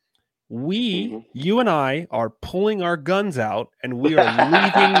 you and I are pulling our guns out and we are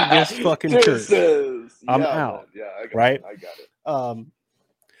leaving this fucking church. I'm out. Man. Yeah, I got right? it. I got it.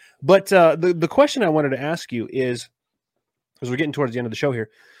 But the question I wanted to ask you is, as we're getting towards the end of the show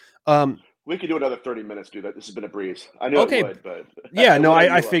here, We could do another 30 minutes, dude. This has been a breeze. I know okay. it would, but yeah, no,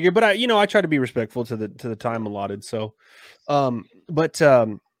 I figured, but I try to be respectful to the time allotted. So,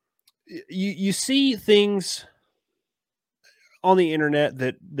 you see things on the internet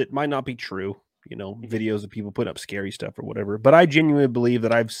that might not be true. Videos of people putting up scary stuff or whatever. But I genuinely believe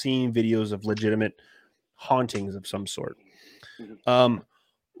that I've seen videos of legitimate hauntings of some sort.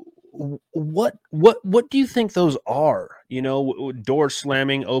 What do you think those are? Door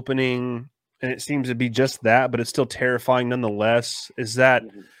slamming, opening, and it seems to be just that, but it's still terrifying nonetheless. Is that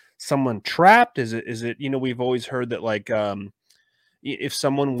someone trapped? Is it we've always heard that like if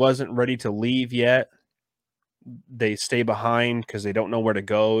someone wasn't ready to leave yet, they stay behind because they don't know where to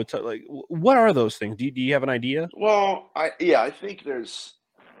go. It's like, what are those things? Do you have an idea? Well, I think there's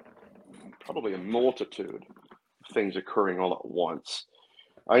probably a multitude of things occurring all at once.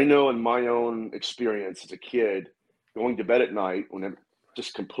 I know in my own experience as a kid, going to bed at night when it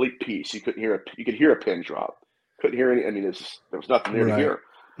just complete peace, you could hear a pin drop, couldn't hear any. I mean, there was nothing there to hear,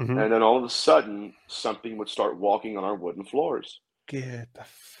 and then all of a sudden, something would start walking on our wooden floors. I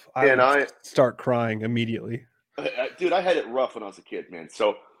would start crying immediately. Dude, I had it rough when I was a kid, man.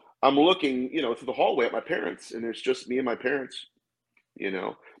 So I'm looking, through the hallway at my parents, and there's just me and my parents.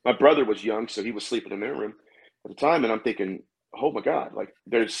 My brother was young, so he was sleeping in their room at the time, and I'm thinking, oh my God, like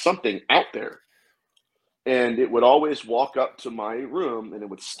there's something out there. And it would always walk up to my room and it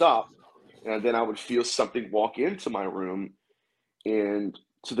would stop. And then I would feel something walk into my room. And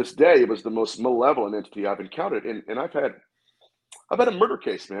to this day, it was the most malevolent entity I've encountered. And I've had a murder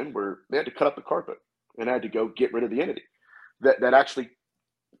case, man, where they had to cut up the carpet and I had to go get rid of the entity that actually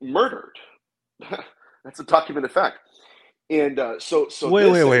murdered. That's a documented fact. And so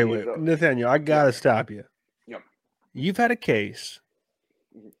wait, Nathaniel, I gotta stop you. Yep. You've had a case,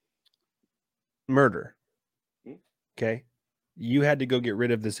 murder. Okay, you had to go get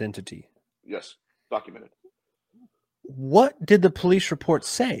rid of this entity. Yes, documented. What did the police report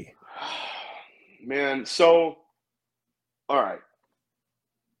say? Man, so all right.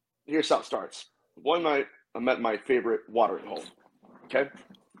 Here's how it starts. One night, I'm at my favorite watering hole. Okay.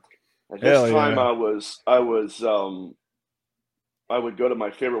 At this time, I would go to my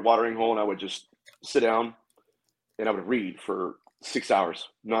favorite watering hole and I would just sit down and I would read for 6 hours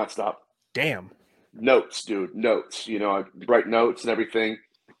nonstop. Damn. Notes, dude, notes. I write notes and everything.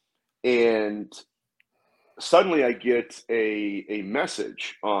 And suddenly I get a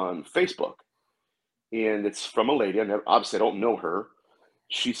message on Facebook. And it's from a lady. Obviously, I don't know her.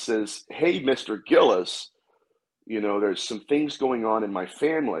 She says, hey, Mr. Gillis, there's some things going on in my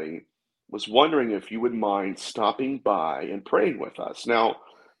family. Was wondering if you would mind stopping by and praying with us. Now,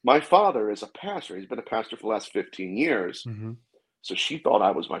 my father is a pastor. He's been a pastor for the last 15 years. Mm-hmm. So she thought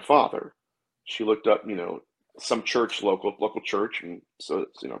I was my father. She looked up, some church, local church, and so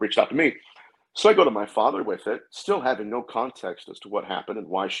reached out to me. So I go to my father with it, still having no context as to what happened and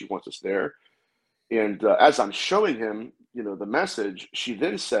why she wants us there. And as I'm showing him, the message, she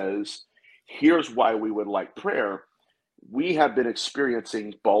then says, Here's why we would like prayer. We have been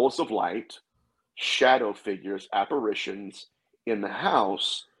experiencing balls of light, shadow figures, apparitions in the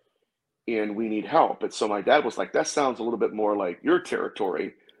house, and we need help. And so my dad was like, that sounds a little bit more like your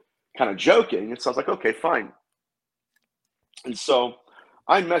territory, kind of joking. And so I was like, okay, fine. And so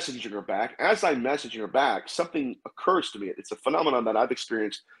I'm messaging her back. As I'm messaging her back, something occurs to me. It's a phenomenon that I've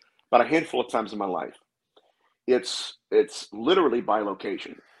experienced about a handful of times in my life. It's literally by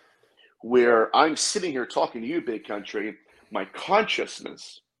location, where I'm sitting here talking to you, Big Country. My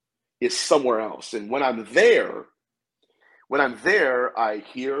consciousness is somewhere else. And when I'm there, I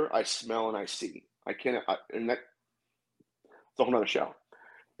hear, I smell, and I see. And that's a whole nother show.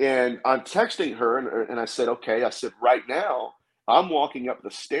 And I'm texting her, and I said, okay, I said, right now, I'm walking up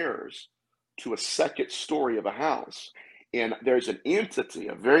the stairs to a second story of a house, and there's an entity,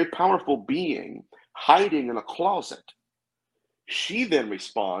 a very powerful being, hiding in a closet. She then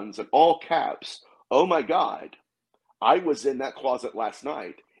responds in all caps, oh my God, I was in that closet last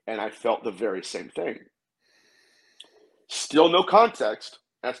night, and I felt the very same thing. Still no context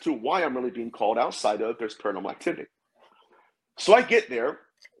as to why I'm really being called outside of there's paranormal activity. So I get there,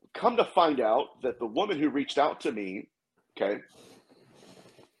 come to find out that the woman who reached out to me, okay,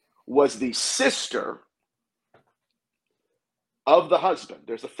 was the sister of the husband.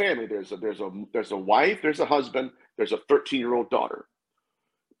 There's a family. There's a wife. There's a husband. There's a 13-year-old daughter.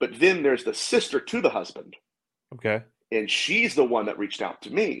 But then there's the sister to the husband. Okay. And she's the one that reached out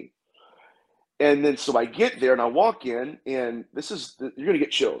to me. And then so I get there and I walk in, and you're going to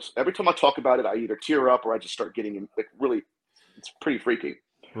get chills. Every time I talk about it, I either tear up or I just start getting like really, it's pretty freaky.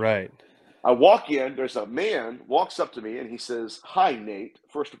 Right. I walk in, there's a man walks up to me and he says, hi, Nate.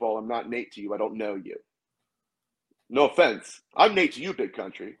 First of all, I'm not Nate to you. I don't know you. No offense. I'm Nate to you, Big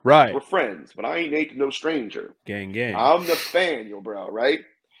Country. Right. We're friends, but I ain't Nate to no stranger. Gang, gang. I'm Nathaniel, bro, right?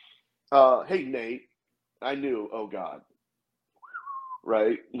 Hey, Nate. I knew, oh God.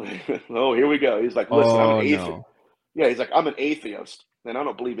 Right? Oh, here we go. He's like, listen, I'm an atheist. No. Yeah, he's like, I'm an atheist, and I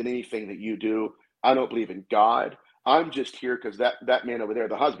don't believe in anything that you do. I don't believe in God. I'm just here because that man over there,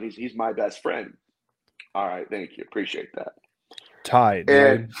 the husband, he's my best friend. All right, thank you. Appreciate that. Tight,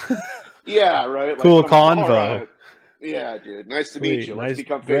 And dude. yeah, right. Cool but I'm convo. like, all right. Yeah, dude. Nice to meet you. Let's Nice,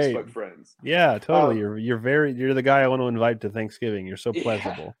 become great. Facebook friends. Yeah, totally. You're the guy I want to invite to Thanksgiving. You're so Yeah.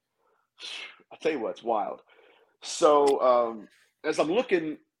 pleasurable. I'll tell you what, it's wild. So as I'm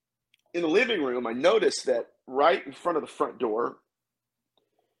looking in the living room, I noticed that right in front of the front door,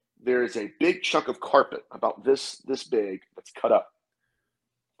 there is a big chunk of carpet about this big that's cut up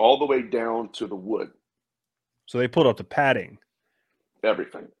all the way down to the wood. So they pulled up the padding.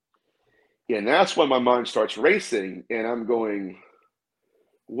 Everything. And that's when my mind starts racing, and I'm going,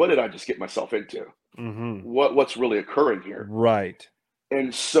 what did I just get myself into? Mm-hmm. What's really occurring here? Right.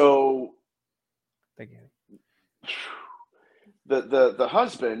 And so Thank you. the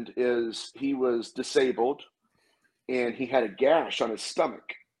husband he was disabled, and he had a gash on his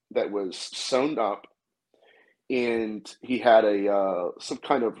stomach that was sewn up, and he had some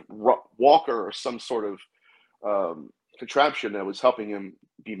kind of walker or some sort of contraption that was helping him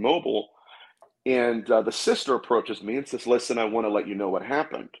be mobile. And the sister approaches me and says, listen, I want to let you know what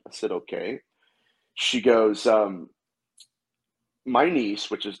happened. I said, okay. She goes, my niece,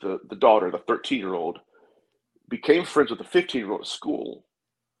 which is the daughter, the 13-year-old, became friends with the 15-year-old at school.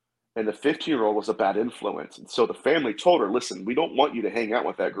 And the 15-year-old was a bad influence. And so the family told her, listen, we don't want you to hang out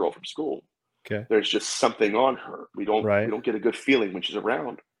with that girl from school. Okay. There's just something on her. We don't get a good feeling when she's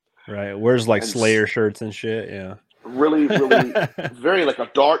around. Right. Wears like And Slayer shirts and shit. Yeah. Really, really very like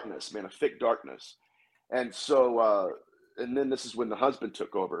a darkness, man, a thick darkness. And so, and then this is when the husband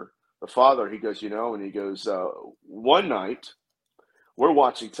took over. The father, he goes, one night we're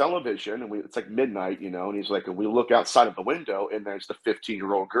watching television, and it's like midnight, and he's like, and we look outside of the window, and there's the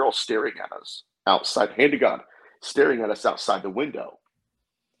 15-year-old girl staring at us outside, hand to God, staring at us outside the window.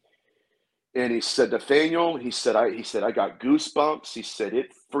 And he said, Nathaniel, he said, I got goosebumps. He said,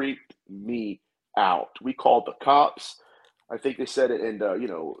 it freaked me out. We called the cops. I think they said it, and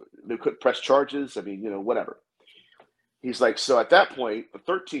they couldn't press charges. I mean, whatever. He's like, so at that point, the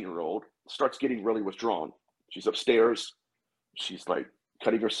 13-year-old starts getting really withdrawn. She's upstairs. She's like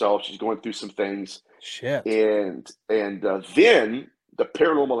cutting herself. She's going through some things. Shit. And then the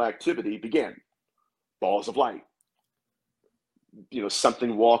paranormal activity began. Balls of light.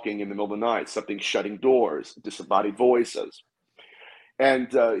 Something walking in the middle of the night, something shutting doors, disembodied voices.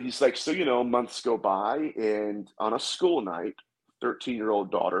 And he's like, so, months go by, and on a school night, 13-year-old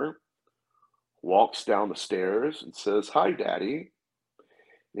daughter walks down the stairs and says, hi, Daddy.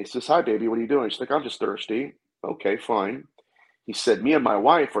 And he says, hi, baby, what are you doing? She's like, I'm just thirsty. Okay, fine. He said, me and my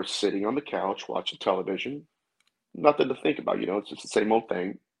wife are sitting on the couch watching television. Nothing to think about, it's just the same old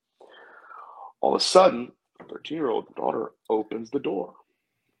thing. All of a sudden, a 13-year-old daughter opens the door.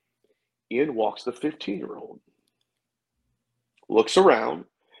 In walks the 15-year-old. Looks around,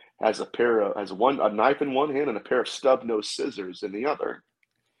 has a knife in one hand and a pair of stub-nose scissors in the other.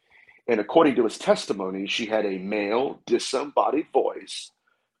 And according to his testimony, she had a male, disembodied voice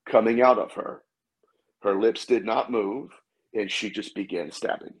coming out of her. Her lips did not move, and she just began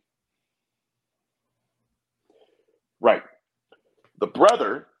stabbing. Right. The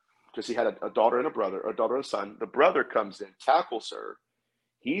brother, because he had a daughter and a daughter and a son, the brother comes in, tackles her.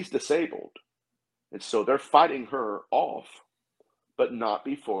 He's disabled. And so they're fighting her off, but not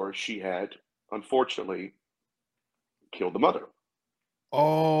before she had, unfortunately, killed the mother.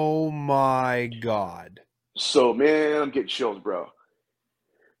 Oh my God. So, man, I'm getting chills, bro.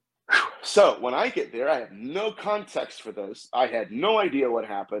 So when I get there, I have no context for this. I had no idea what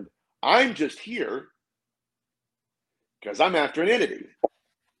happened. I'm just here because I'm after an entity.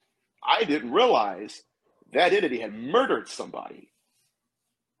 I didn't realize that entity had murdered somebody.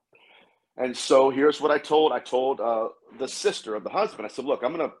 And so here's what I told. I told the sister of the husband. I said, look,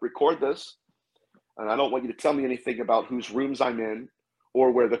 I'm going to record this, and I don't want you to tell me anything about whose rooms I'm in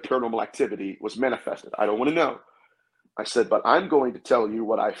or where the paranormal activity was manifested. I don't want to know. I said, but I'm going to tell you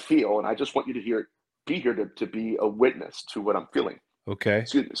what I feel, and I just want you to be here to be a witness to what I'm feeling. Okay.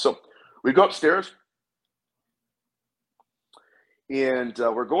 Excuse me. So we go upstairs, and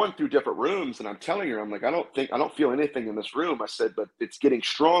we're going through different rooms, and I'm telling her, I'm like, I don't feel anything in this room. I said, but it's getting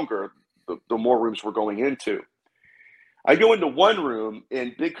stronger the more rooms we're going into. I go into one room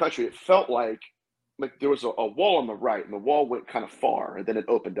in Big Country. It felt like there was a wall on the right, and the wall went kind of far, and then it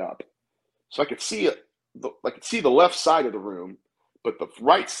opened up, so I could see it. I could see the left side of the room, but the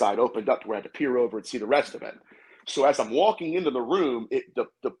right side opened up to where I had to peer over and see the rest of it. So as I'm walking into the room,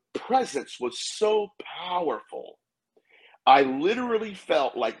 the presence was so powerful. I literally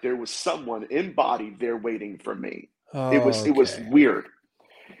felt like there was someone embodied there waiting for me. Oh, it was weird.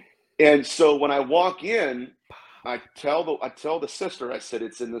 And so when I walk in, I tell the sister, I said,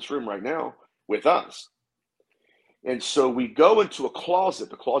 it's in this room right now with us. And so we go into a closet.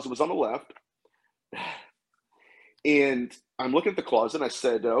 The closet was on the left. And I'm looking at the closet, and I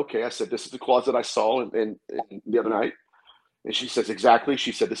said, okay, I said, this is the closet I saw in the other night. And she says, exactly.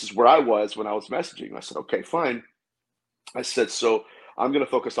 She said, this is where I was when I was messaging. I said, okay, fine. I said, so I'm going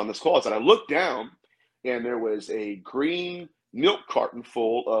to focus on this closet. I looked down, and there was a green milk carton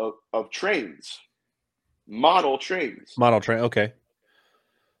full of trains, model trains. Model train, okay.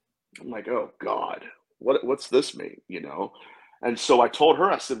 I'm like, oh, God, what's this mean, And so I told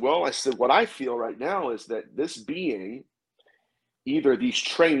her, I said, what I feel right now is that this being, either these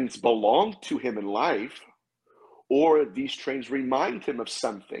trains belong to him in life, or these trains remind him of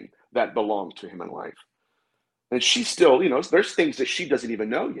something that belonged to him in life. And she still, there's things that she doesn't even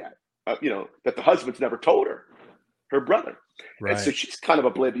know yet, that the husband's never told her brother. Right. And so she's kind of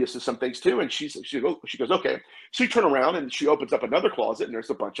oblivious to some things too. And she goes, okay. So you turn around and she opens up another closet, and there's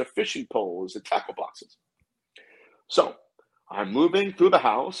a bunch of fishing poles and tackle boxes. So I'm moving through the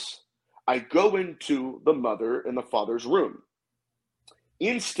house. I go into the mother and the father's room.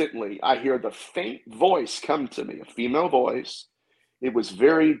 Instantly, I hear the faint voice come to me, a female voice. It was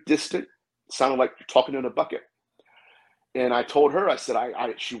very distant. It sounded like you're talking in a bucket. And I told her, I said,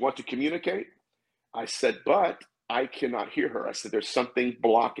 she wants to communicate. I said, but I cannot hear her. I said, there's something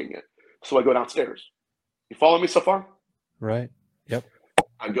blocking it. So I go downstairs. You follow me so far? Right. Yep.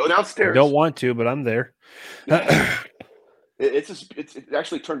 I go downstairs. I don't want to, but I'm there. It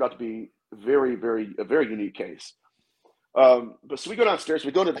actually turned out to be a very unique case. But so we go downstairs,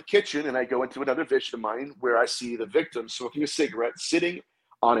 we go to the kitchen, and I go into another vision of mine where I see the victim smoking a cigarette, sitting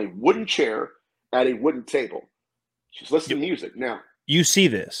on a wooden chair at a wooden table. She's listening to music. Now, you see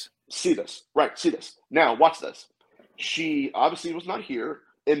this. See this. Right, see this. Now, watch this. She obviously was not here,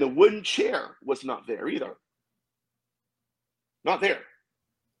 and the wooden chair was not there either. Not there.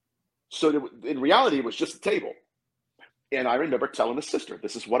 So in reality, it was just a table. And I remember telling the sister,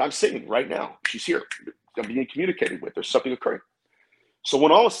 this is what I'm seeing right now. She's here. I'm being communicated with. There's something occurring. So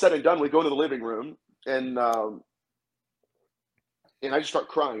when all is said and done, we go into the living room, and I just start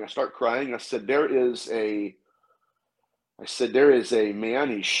crying. I start crying. I said, there is a man.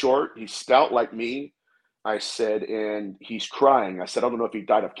 He's short. He's stout like me. I said, and he's crying. I said, I don't know if he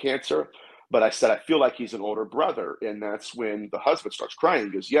died of cancer, but I said, I feel like he's an older brother. And that's when the husband starts crying.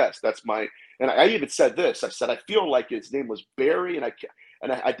 He goes, yes, that's my, and I even said this. I said, I feel like his name was Barry. And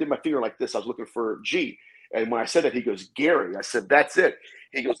I did my finger like this. I was looking for G. And when I said that, he goes, Gary. I said, that's it.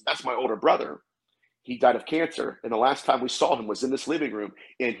 He goes, that's my older brother. He died of cancer. And the last time we saw him was in this living room,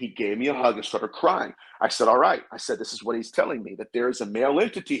 and he gave me a hug and started crying. I said, all right. I said, this is what he's telling me, that there is a male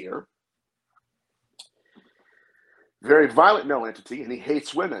entity here, very violent male entity, and he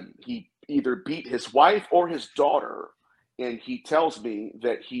hates women. He either beat his wife or his daughter, and he tells me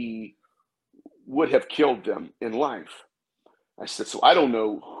that he would have killed them in life. I said, so I don't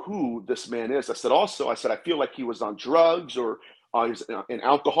know who this man is. I said, I feel like he was on drugs or he was in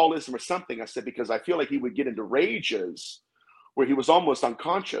alcoholism or something. I said, because I feel like he would get into rages where he was almost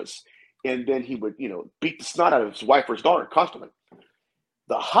unconscious, and then he would, beat the snot out of his wife or his daughter constantly.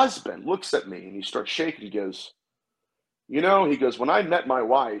 The husband looks at me and he starts shaking. He goes, he goes, when I met my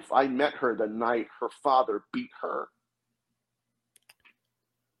wife, I met her the night her father beat her.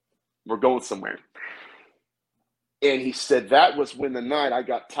 We're going somewhere. And he said that was when the night I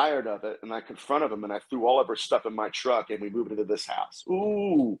got tired of it, and I confronted him, and I threw all of her stuff in my truck, and we moved into this house.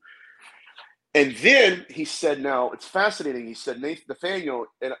 Ooh. And then he said, now, it's fascinating. He said, Nathaniel,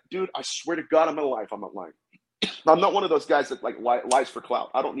 and dude, I swear to God, I'm in life, I'm not lying. I'm not one of those guys that lies for clout.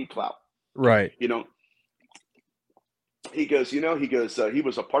 I don't need clout. Right. He goes, he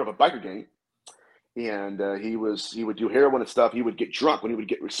was a part of a biker gang, and he would do heroin and stuff. He would get drunk. When he would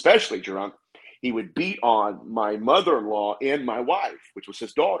get especially drunk, he would beat on my mother-in-law and my wife, which was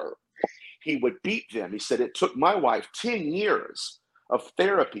his daughter. He would beat them. He said it took my wife 10 years of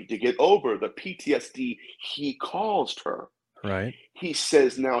therapy to get over the PTSD he caused her. Right. He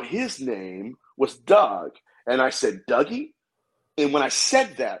says now his name was Doug. And I said, Dougie? And when I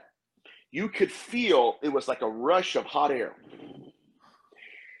said that, you could feel it was like a rush of hot air.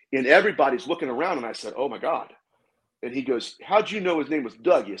 And everybody's looking around, and I said, oh, my God. And he goes, how'd you know his name was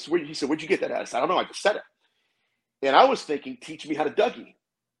Dougie? He said, where'd you get that at? I said, I don't know. I just said it. And I was thinking, teach me how to Dougie.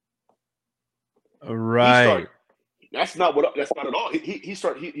 Right. That's not at all.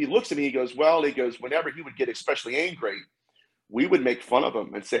 He looks at me, he goes, whenever he would get especially angry, we would make fun of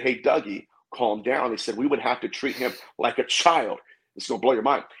him and say, hey, Dougie, calm down. He said, we would have to treat him like a child. It's going to blow your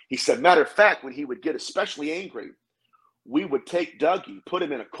mind. He said, matter of fact, when he would get especially angry, we would take Dougie, put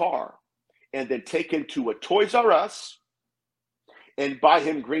him in a car, and then take him to a Toys R Us and buy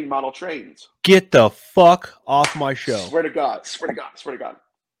him green model trains. Get the fuck off my show. Swear to God.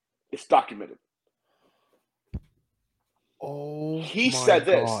 It's documented. Oh, he said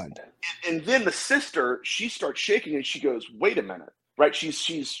this. God. And then the sister, she starts shaking and she goes, wait a minute. Right?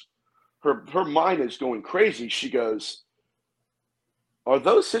 Her mind is going crazy. She goes, are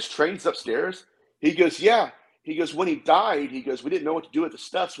those his trains upstairs? He goes, yeah. He goes, when he died, he goes, we didn't know what to do with the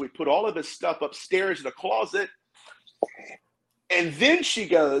stuff, so we put all of his stuff upstairs in a closet. And then she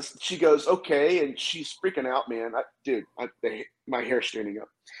goes, okay, and she's freaking out, man. My hair's standing up.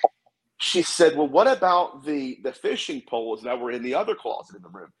 She said, well, what about the fishing poles that were in the other closet in the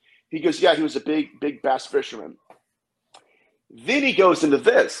room? He goes, yeah, he was a big bass fisherman. Then he goes into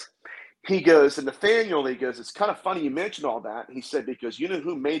this. He goes, and Nathaniel, he goes, it's kind of funny you mentioned all that. He said, because you know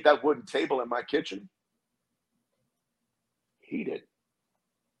who made that wooden table in my kitchen? He did.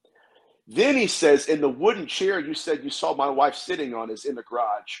 Then he says, in the wooden chair you said you saw my wife sitting on is in the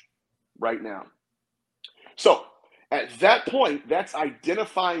garage right now. So at that point, that's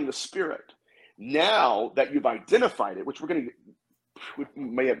identifying the spirit. Now that you've identified it, which we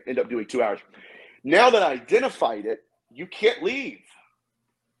may end up doing 2 hours. Now that I identified it, you can't leave.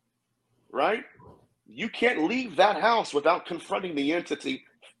 Right? You can't leave that house without confronting the entity,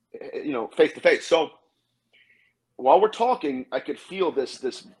 face to face. So while we're talking, I could feel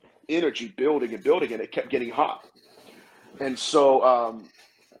this energy building, and it kept getting hot. And so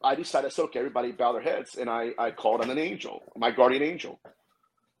I decided, okay, everybody bow their heads, and I called on an angel, my guardian angel.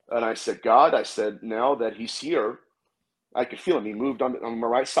 And I said, God, I said, now that he's here, I could feel him. He moved on my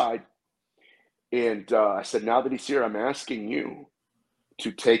right side. And I said, now that he's here, I'm asking you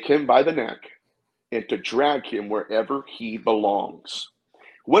to take him by the neck and to drag him wherever he belongs.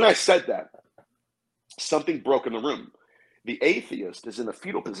 When I said that, something broke in the room. The atheist is in a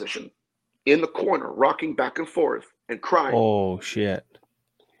fetal position in the corner, rocking back and forth and crying. Oh, shit.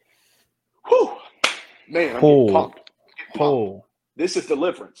 Whew. Man, I'm getting pumped. This is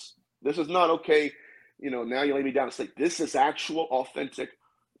deliverance. This is not, okay, now you lay me down to sleep. This is actual, authentic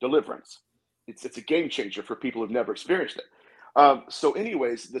deliverance. It's a game changer for people who've never experienced it. So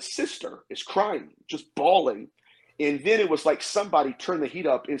anyways, the sister is crying, just bawling. And then it was like somebody turned the heat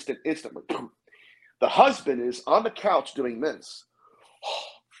up instantly. The husband is on the couch doing this. Oh,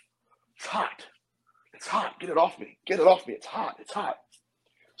 it's hot. It's hot. Get it off me. Get it off me. It's hot. It's hot.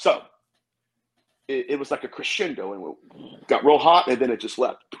 So it was like a crescendo, and it got real hot, and then it just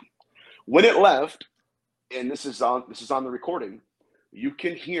left. When it left, and this is on the recording, You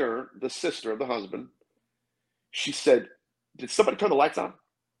can hear the sister of the husband. She said, "Did somebody turn the lights on?"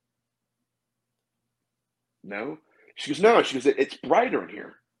 No. She goes, "No." She goes, "It's brighter in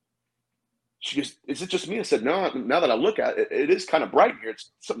here." She goes, "Is it just me?" I said, "No, now that I look at it, it is kind of bright in here.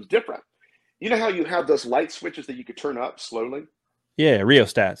 It's something different." You know how you have those light switches that you could turn up slowly? Yeah,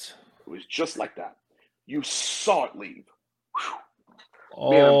 rheostats. It was just like that. You saw it leave.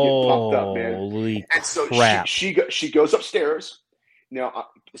 Whew. Man, Man, I'm getting pumped up, man. Holy And so crap. she goes upstairs. Now,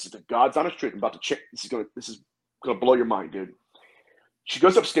 this is the God's honest truth. I'm about to check. This is gonna blow your mind, dude. She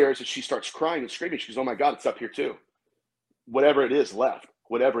goes upstairs and she starts crying and screaming. She goes, "Oh my God, it's up here too. Whatever it is left.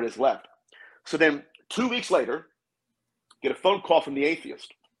 Whatever it is left." So then 2 weeks later, get a phone call from the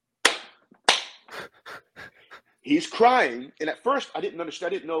atheist. He's crying, and at first I didn't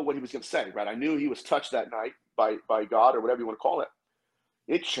understand. I didn't know what he was going to say. Right? I knew he was touched that night by God or whatever you want to call it.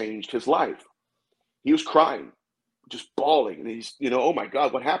 It changed his life. He was crying, just bawling, and he's, "Oh my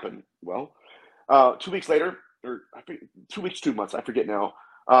God, what happened?" Well, 2 weeks later, or 2 weeks, 2 months, I forget now.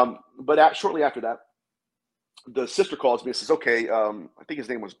 But shortly after that, the sister calls me and says, "Okay, I think his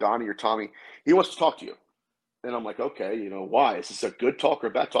name was Donnie or Tommy. He wants to talk to you." And I'm like, "Okay, why? Is this a good talk or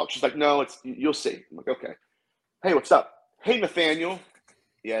a bad talk?" She's like, "No, you'll see." I'm like, "Okay. Hey, what's up?" "Hey, Nathaniel."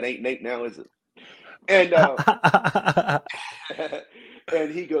 Yeah, it ain't Nate now, is it? And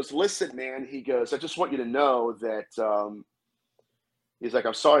and he goes, "Listen, man," he goes, "I just want you to know that," he's like,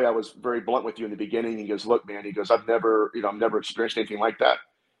 "I'm sorry I was very blunt with you in the beginning." He goes, "Look, man," he goes, I've never experienced anything like that."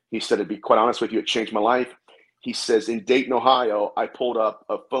 He said, "To be quite honest with you, it changed my life." He says, "In Dayton, Ohio, I pulled up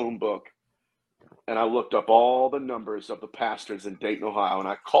a phone book and I looked up all the numbers of the pastors in Dayton, Ohio, and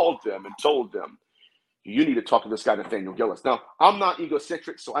I called them and told them, you need to talk to this guy, Nathaniel Gillis." Now, I'm not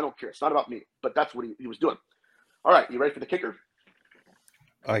egocentric, so I don't care. It's not about me, but that's what he was doing. All right, you ready for the kicker?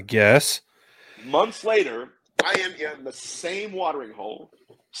 I guess. Months later, I am in the same watering hole,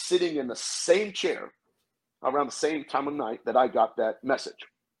 sitting in the same chair around the same time of night that I got that message.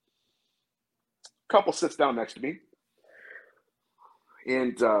 Couple sits down next to me,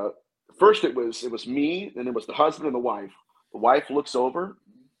 and first it was me, and it was the husband and the wife. The wife looks over.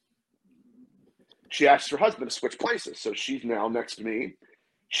 She asks her husband to switch places, so she's now next to me.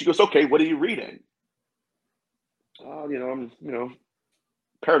 She goes, "Okay, what are you reading?" I'm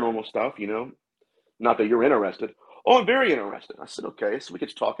paranormal stuff. Not that you're interested." "Oh, I'm very interested." I said, "Okay." So we get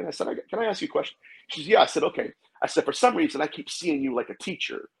to talking. I said, "Can I ask you a question?" She says, "Yeah." I said, "Okay." I said, "For some reason, I keep seeing you like a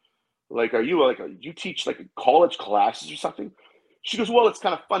teacher. Like, are you you teach like college classes or something?" She goes, "Well, it's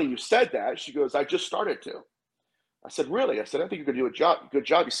kind of funny you said that." She goes, "I just started to." I said, "Really?" I said, "I think you could do a good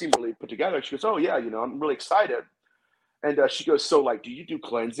job. You seem really put together." She goes, "Oh yeah, I'm really excited." And she goes, "So like, do you do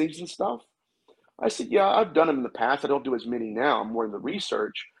cleansings and stuff?" I said, "Yeah, I've done them in the past. I don't do as many now. I'm more in the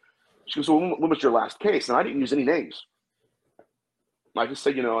research." She goes, "Well, when was your last case?" And I didn't use any names. I just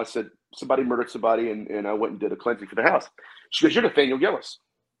said, I said, somebody murdered somebody and I went and did a cleansing for the house. She goes, "You're Nathaniel Gillis."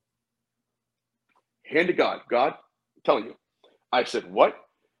 Hand to God. God, I'm telling you. I said, "What?"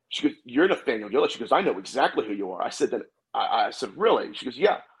 She goes, "You're Nathaniel Gillis." She goes, "I know exactly who you are." I said, I said, "Really?" She goes,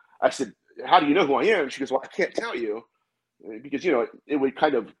 "Yeah." I said, "How do you know who I am?" She goes, "Well, I can't tell you because, it would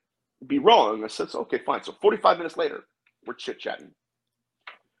kind of be wrong." I said, "So, okay, fine." So 45 minutes later, we're chit-chatting.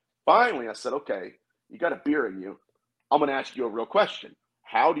 Finally, I said, "Okay, you got a beer in you. I'm going to ask you a real question.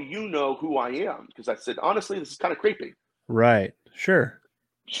 How do you know who I am?" Because I said, honestly, this is kind of creepy. Right. Sure.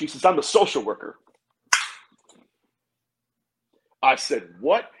 She says, "I'm the social worker." I said,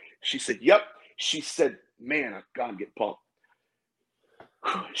 "What?" She said, "Yep." She said, "Man, I've got to get pumped."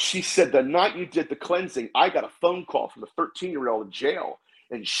 She said, "The night you did the cleansing, I got a phone call from a 13-year-old in jail.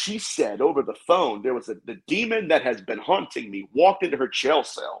 And she said over the phone, there was the demon that has been haunting me walked into her jail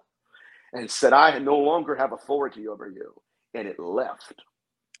cell and said, I no longer have authority over you." And it left.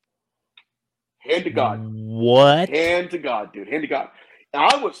 Hand to God. What? Hand to God, dude. Hand to God. And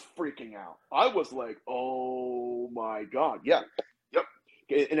I was freaking out. I was like, oh my God. Yeah. Yep.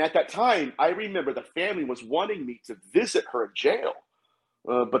 And at that time, I remember the family was wanting me to visit her in jail.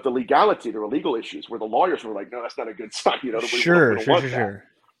 But the legal issues where the lawyers were like, "No, that's not a good sign." We don't want that.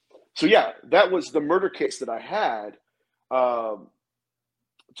 So yeah, that was the murder case that I had.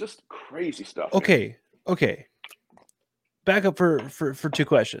 Just crazy stuff. Okay. Man. Okay. Back up for 2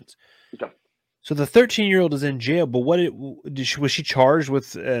 questions. Okay. So the 13-year-old is in jail, but was she charged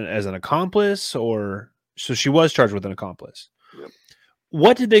with as an accomplice, or so she was charged with an accomplice? Yep.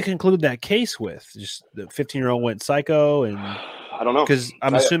 What did they conclude that case with? Just the 15-year-old went psycho, and I don't know, because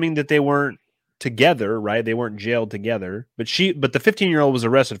I'm assuming that they weren't together, right? They weren't jailed together, but the 15-year-old was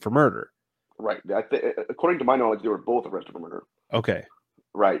arrested for murder. Right. According to my knowledge, they were both arrested for murder. Okay.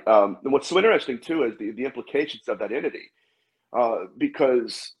 Right. And what's so interesting too is the implications of that entity.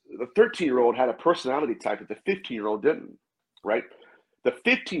 because the 13-year-old had a personality type that the 15-year-old didn't, right? The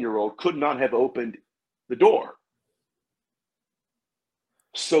 15-year-old could not have opened the door.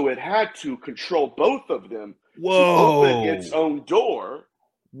 So it had to control both of them to open its own door.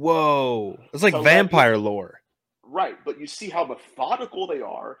 Whoa. It's like vampire lore. Right. But you see how methodical they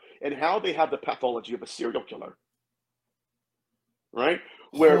are and how they have the pathology of a serial killer. Right?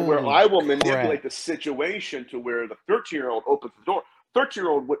 Where I will manipulate the situation to where the 13-year-old opens the door.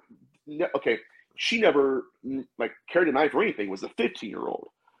 13-year-old would, okay, she never like carried a knife or anything, was the 15-year-old.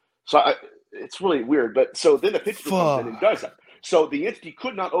 So it's really weird. But so then the 15-year-old comes in and does that. So the entity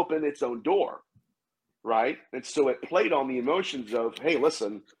could not open its own door, right? And so it played on the emotions of, hey,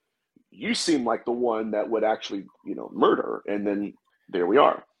 listen, you seem like the one that would actually, murder. And then there we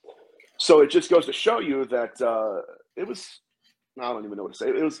are. So it just goes to show you that it was, I don't even know what to say.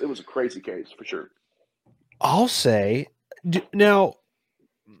 It was a crazy case for sure. I'll say, now,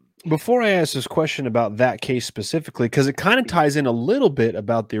 before I ask this question about that case specifically, because it kind of ties in a little bit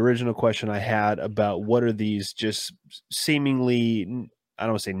about the original question I had about what are these just seemingly, I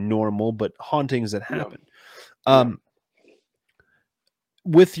don't want to say normal, but hauntings that happen.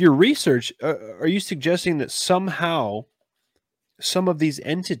 With your research, are you suggesting that somehow some of these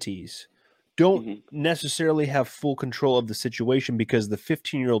entities don't necessarily have full control of the situation because the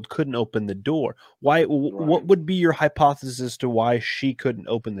 15-year-old couldn't open the door? Why? What would be your hypothesis as to why she couldn't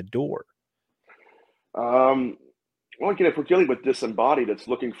open the door? Well, again, if we're dealing with disembodied, it's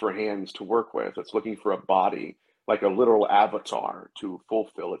looking for hands to work with. It's looking for a body, like a literal avatar, to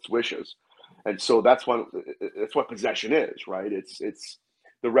fulfill its wishes. And so that's what possession is, right? It's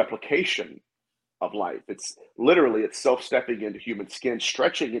the replication of life. It's self-stepping into human skin,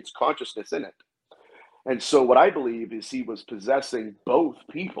 stretching its consciousness in it. And so what I believe is he was possessing both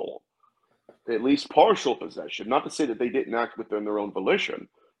people, at least partial possession, not to say that they didn't act within their own volition,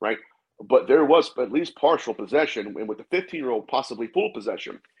 right? But there was at least partial possession, and with the 15-year-old possibly full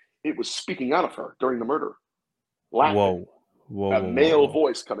possession, it was speaking out of her during the murder. Laughing. A male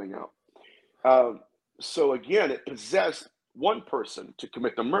voice coming out. So again, it possessed one person to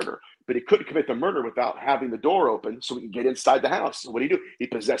commit the murder, but he couldn't commit the murder without having the door open so he could get inside the house. So what did he do? He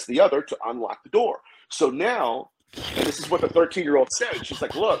possessed the other to unlock the door. So now, and this is what the 13-year-old said. She's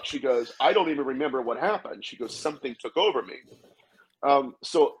like, look, she goes, I don't even remember what happened. She goes, something took over me. And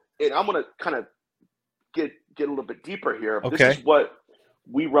I'm going to kind of get a little bit deeper here. Okay. This is what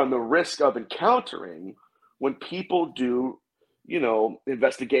we run the risk of encountering when people do,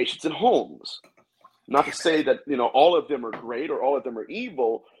 investigations in homes. Not to say that, all of them are great or all of them are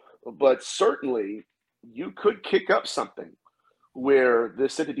evil, but certainly you could kick up something where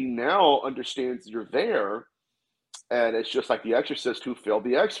this entity now understands you're there, and it's just like the exorcist who failed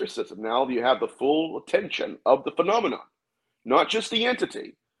the exorcism. Now you have the full attention of the phenomenon, not just the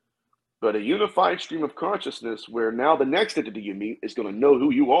entity, but a unified stream of consciousness where now the next entity you meet is going to know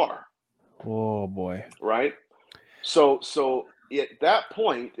who you are. Oh, boy. Right? So at that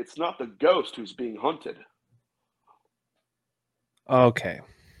point, it's not the ghost who's being hunted. Okay.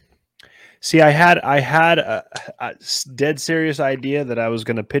 See, I had a dead serious idea that I was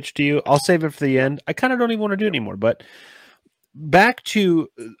going to pitch to you. I'll save it for the end. I kind of don't even want to do it anymore. But back to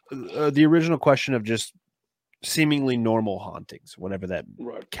the original question of just seemingly normal hauntings, whatever that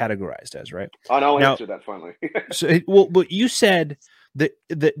categorized as, right? I'll answer that finally. But you said that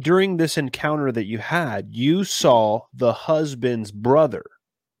during this encounter that you had, you saw the husband's brother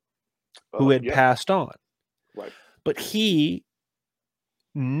who had passed on. Right. But he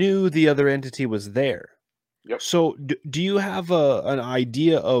knew the other entity was there. Yep. So do you have an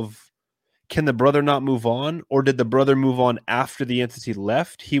idea of, can the brother not move on, or did the brother move on after the entity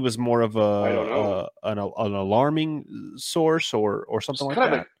left? He was more of an alarming source or something like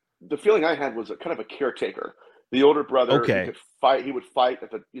that. The feeling I had was a kind of a caretaker. The older brother, he would fight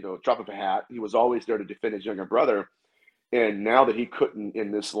at the drop of a hat. He was always there to defend his younger brother. And now that he couldn't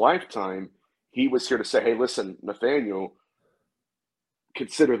in this lifetime, he was here to say, hey, listen, Nathaniel,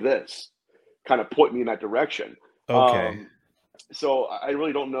 consider this. Kind of point me in that direction. Okay. So I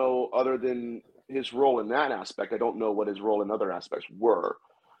really don't know, other than his role in that aspect. I don't know what his role in other aspects were.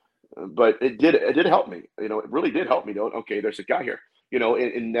 But it did help me. It really did help me. Okay, there's a guy here.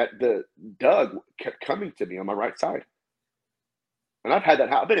 In that the Doug kept coming to me on my right side. And I've had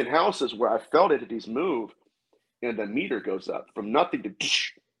that. I've been in houses where I felt entities move, and the meter goes up from nothing to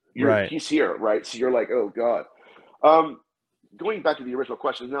he's here, right? So you're like, oh God. Going back to the original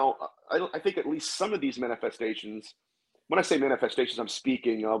question, now I think at least some of these manifestations. When I say manifestations, I'm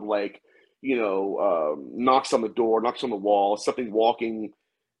speaking of like, knocks on the door, knocks on the wall, something walking,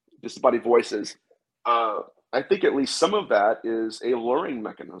 disembodied voices. I think at least some of that is a luring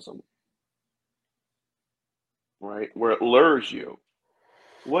mechanism, right? Where it lures you.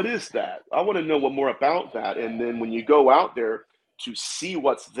 What is that? I want to know more about that. And then when you go out there to see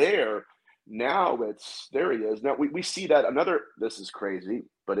what's there, now there he is. Now we see that this is crazy,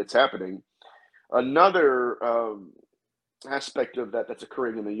 but it's happening. Another aspect of that's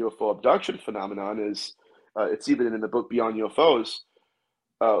occurring in the UFO abduction phenomenon is it's even in the book Beyond UFOs,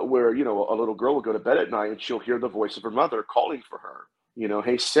 where a little girl will go to bed at night and she'll hear the voice of her mother calling for her.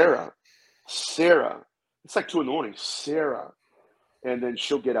 Hey, Sarah. It's like 2 a.m, Sarah. And then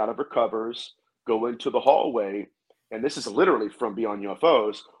she'll get out of her covers, go into the hallway, and this is literally from Beyond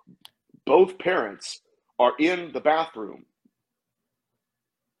UFOs. Both parents are in the bathroom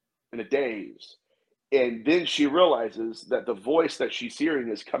in a daze. And then she realizes that the voice that she's hearing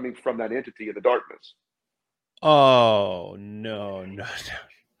is coming from that entity in the darkness. Oh, no.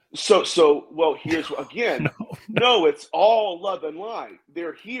 So well, here's again. No, it's all love and light.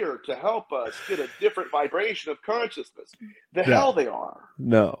 They're here to help us get a different vibration of consciousness. The hell they are.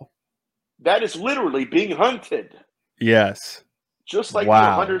 No. That is literally being hunted. Yes. Just like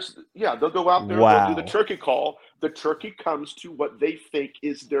hunters, they'll go out there, they'll do the turkey call. The turkey comes to what they think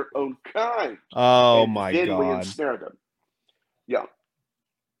is their own kind. Oh, and my then God. we ensnare them. Yeah.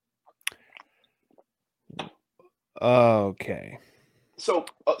 Okay. So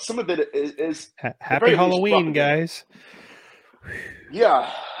some of it is happy Halloween, guys.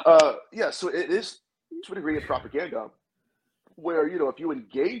 Yeah. So it is to a degree of propaganda where, if you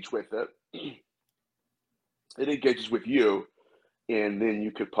engage with it, it engages with you, and then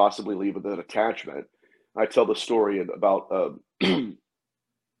you could possibly leave with an attachment. I tell the story about a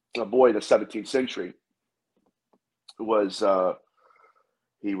boy in the 17th century who was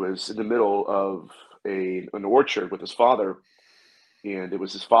he was in the middle of an orchard with his father, and it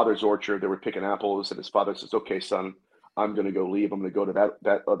was his father's orchard. They were picking apples, and his father says, "Okay, son, I'm going to go leave. I'm going to go to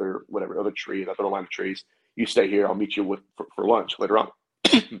that other tree, that other line of trees. You stay here. I'll meet you for lunch later on."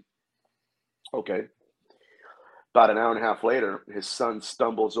 Okay. About an hour and a half later, his son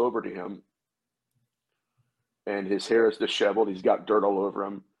stumbles over to him, and his hair is disheveled. He's got dirt all over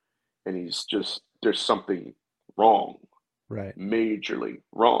him, and there's something wrong, right? Majorly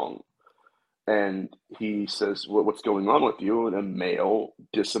wrong. And he says, "What's going on with you?" And a male,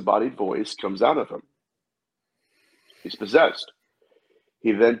 disembodied voice comes out of him. He's possessed.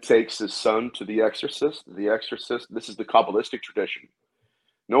 He then takes his son to the exorcist. The exorcist, this is the Kabbalistic tradition.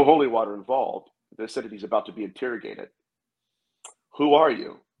 No holy water involved. They said that he's about to be interrogated. "Who are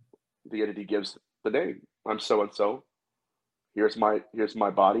you?" The entity gives the name. "I'm so-and-so. Here's my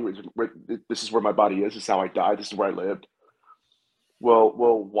body. This is where my body is. This is how I died. This is where I lived." Well,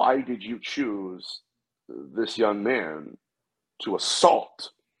 why did you choose this young man to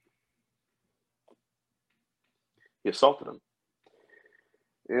assault? He assaulted him.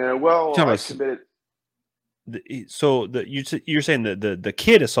 Yeah, well, I committed. You're saying that the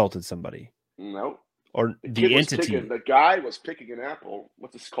kid assaulted somebody? No. Or the entity? The guy was picking an apple.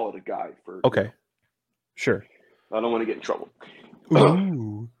 Let's just call it a guy for. Okay. Sure. I don't want to get in trouble.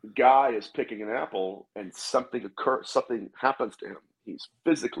 Ooh. The guy is picking an apple, and something happens to him. He's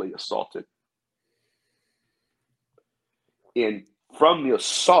physically assaulted. And from the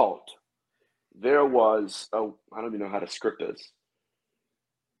assault, there was, I don't even know how to script this.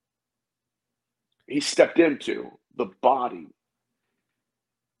 He stepped into the body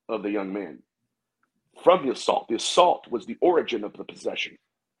of the young man. From the assault was the origin of the possession.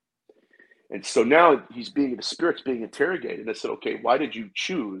 And so now the spirit's being interrogated. I said, "Okay, why did you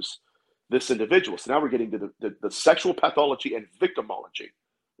choose this individual?" So now we're getting to the sexual pathology and victimology,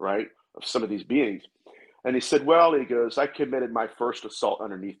 right, of some of these beings. And he said, "Well," he goes, "I committed my first assault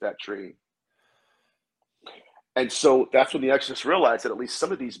underneath that tree." And so that's when the exorcist realized that at least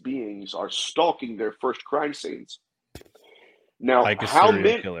some of these beings are stalking their first crime scenes. Now, like a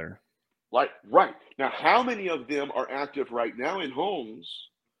serial killer. Right. Now, how many of them are active right now in homes?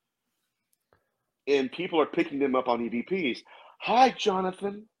 And people are picking them up on EVPs. "Hi,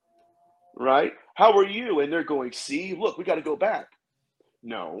 Jonathan." Right? "How are you?" And they're going, "See, look, we got to go back."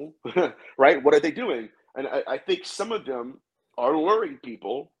 No. Right? What are they doing? And I think some of them are luring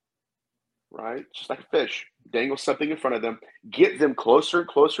people, right? Just like a fish. Dangle something in front of them, get them closer and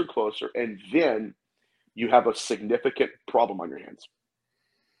closer and closer, and then you have a significant problem on your hands.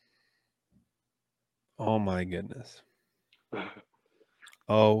 Oh, my goodness.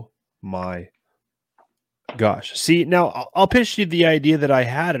 Oh, my gosh. See, now I'll pitch you the idea that I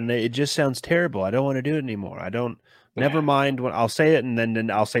had, and it just sounds terrible. I don't want to do it anymore. Never mind. When I'll say it, and then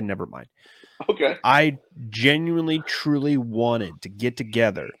I'll say never mind. Okay. I genuinely, truly wanted to get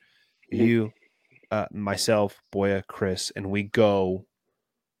together, you, myself, Boya, Chris, and we go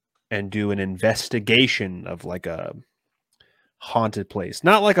and do an investigation of like a haunted place,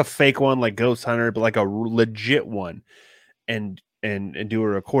 not like a fake one like Ghost Hunter, but like a legit one, and do a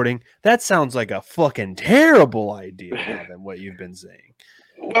recording. That sounds like a fucking terrible idea, than what you've been saying.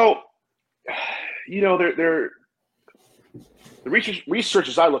 Well, the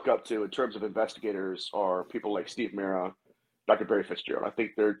researchers I look up to in terms of investigators are people like Steve Mera, Dr. Barry Fitzgerald. I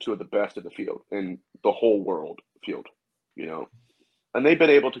think they're two of the best in the field, in the whole world field, and they've been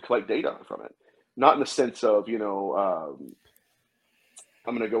able to collect data from it. Not in the sense of, I'm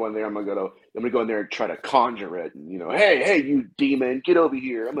going to go in there. I'm going to go in there and try to conjure it. And, hey, you demon, get over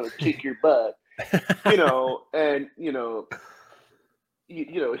here. I'm going to kick your butt.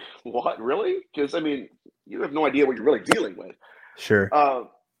 What, really? Because you have no idea what you're really dealing with. Sure.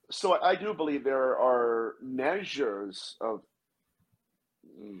 So I do believe there are measures of,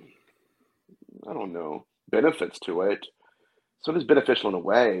 I don't know, benefits to it. So it's beneficial in a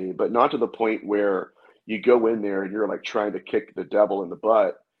way, but not to the point where you go in there and you're like trying to kick the devil in the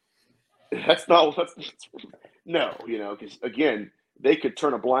butt. No, because again, they could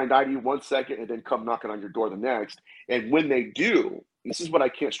turn a blind eye to you 1 second and then come knocking on your door the next. And when they do, this is what I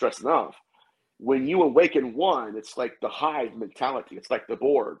can't stress enough. When you awaken one, it's like the hive mentality. It's like the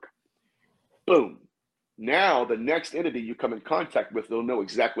Borg. Boom. Now the next entity you come in contact with, they'll know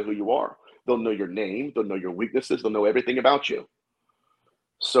exactly who you are. They'll know your name. They'll know your weaknesses. They'll know everything about you.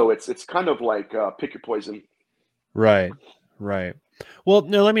 So it's kind of like pick your poison. Right. Well,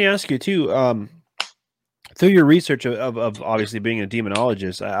 now let me ask you too. Through your research of obviously being a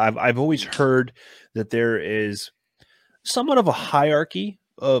demonologist, I've always heard that there is somewhat of a hierarchy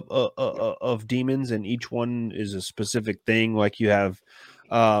of demons, and each one is a specific thing. Like you have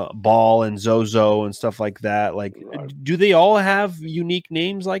Baal and Zozo and stuff like that. Like, Right. do they all have unique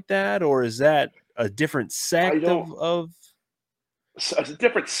names like that, or is that a different sect of? So it's a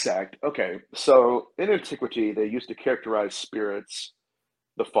different sect. Okay, so in antiquity, they used to characterize spirits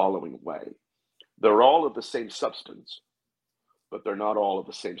the following way. They're all of the same substance, but they're not all of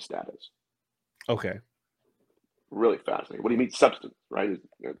the same status. Okay. Really fascinating. What do you mean substance, right?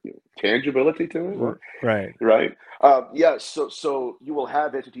 Tangibility to it? Right. Right? Yeah, so you will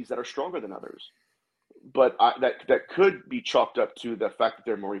have entities that are stronger than others, but that could be chalked up to the fact that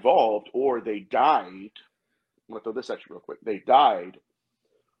they're more evolved, or they died. I'm going to throw this at you real quick. They died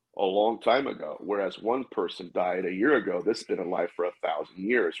a long time ago, whereas one person died a year ago. This has been alive for 1,000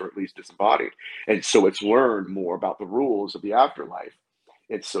 years, or at least disembodied. And so it's learned more about the rules of the afterlife.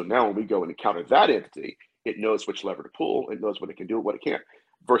 And so now when we go and encounter that entity, it knows which lever to pull. It knows what it can do and what it can't.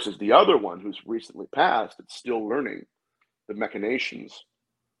 Versus the other one who's recently passed, it's still learning the machinations,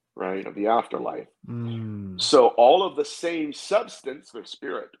 right, of the afterlife. So all of the same substance, their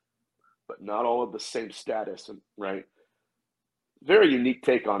spirit, but not all of the same status, and right. Very unique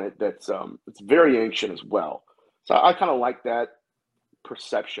take on it. That's it's very ancient as well. So I kind of like that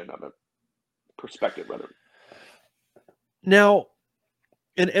perception of it, perspective rather. Now,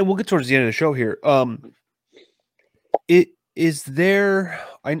 and we'll get towards the end of the show here. Is there?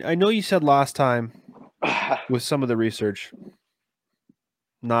 I know you said last time with some of the research,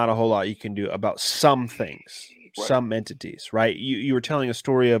 not a whole lot you can do about some things, Right. some entities, right? You were telling a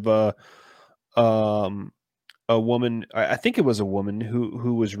story of a woman. I think it was a woman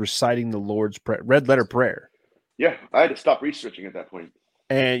who was reciting the Lord's red letter prayer. Yeah, I had to stop researching at that point.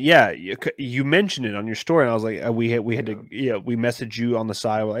 And yeah, you mentioned it on your story, and I was like, we had to, we messaged you on the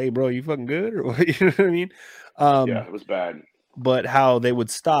side, like, hey, bro, you fucking good, or what? You know what I mean? Yeah, it was bad. But how they would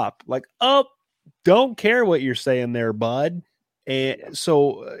stop, like, oh, don't care what you're saying there, bud. And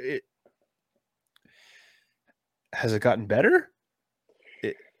so, has it gotten better?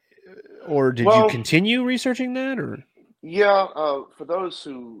 Or did you continue researching that, or? Yeah, for those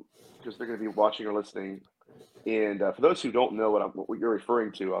who, because they're going to be watching or listening, and for those who don't know what you're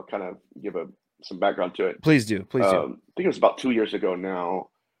referring to, I'll kind of give some background to it. Please do. I think it was about 2 years ago now,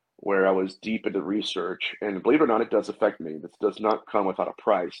 where I was deep into research, and believe it or not, it does affect me. This does not come without a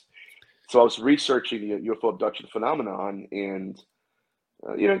price. So I was researching the UFO abduction phenomenon, and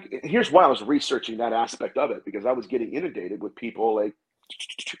here's why I was researching that aspect of it, because I was getting inundated with people like,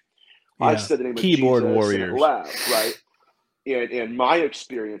 I said the name keyboard of Jesus warriors, and it left, right? And my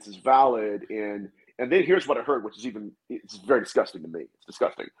experience is valid, and then here's what I heard, which is it's very disgusting to me. It's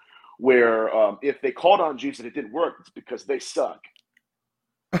disgusting. Where if they called on Jesus and it didn't work, it's because they suck.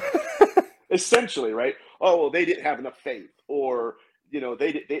 Essentially, right? Oh, well, they didn't have enough faith, or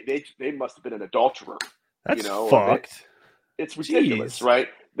they must have been an adulterer. That's fucked. It's ridiculous, Jeez. right?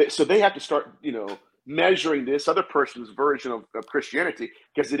 So they have to start, measuring this other person's version of Christianity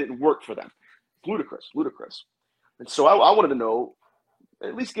because it didn't work for them. ludicrous. And so I wanted to know,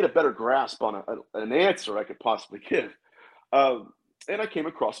 at least get a better grasp on an answer I could possibly give. And I came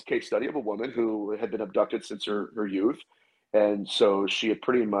across a case study of a woman who had been abducted since her youth. And so she had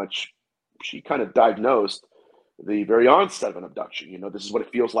she kind of diagnosed the very onset of an abduction. This is what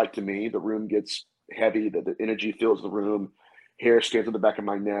it feels like to me. The room gets heavy, the energy fills the room, hair stands on the back of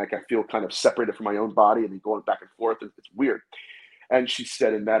my neck. I feel kind of separated from my own body and then going back and forth. It's weird. And she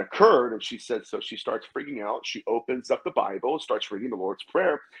said, and that occurred. And she said, so she starts freaking out. She opens up the Bible and starts reading the Lord's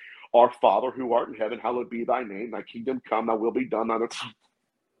Prayer. Our Father who art in heaven, hallowed be thy name. Thy kingdom come, thy will be done on earth.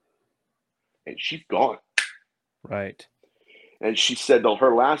 And she's gone. Right. And she said that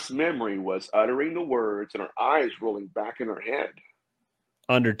her last memory was uttering the words and her eyes rolling back in her head.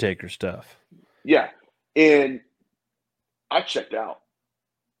 Undertaker stuff. Yeah. And I checked out.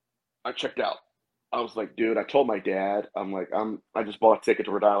 I was like, dude, I told my dad, I'm like, I just bought a ticket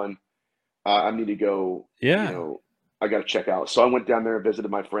to Rhode Island. I need to go. Yeah. I got to check out. So I went down there and visited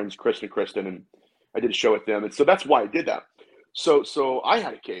my friends, Chris and Kristen, and I did a show with them. And so that's why I did that. So I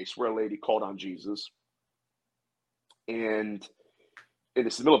had a case where a lady called on Jesus. And in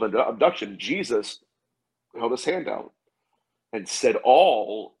the middle of an abduction, Jesus held his hand out and said,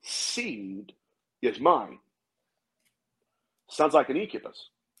 all seed is mine. Sounds like an incubus,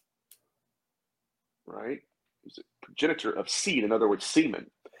 right? He's a progenitor of seed, in other words,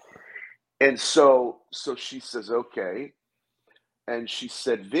 semen. And so she says, okay. And she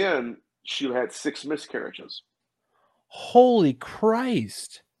said, then she had 6 miscarriages. Holy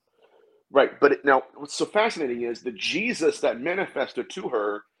Christ. Right. But now what's so fascinating is the Jesus that manifested to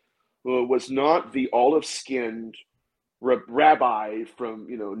her was not the olive-skinned rabbi from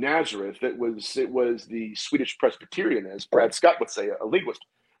Nazareth. It was the Swedish Presbyterian, as Brad Scott would say, a linguist.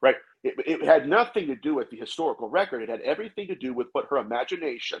 Right. It had nothing to do with the historical record. It had everything to do with what her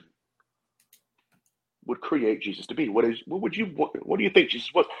imagination would create Jesus to be. What do you think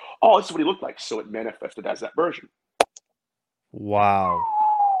Jesus was? Oh, this is what he looked like. So it manifested as that version. Wow.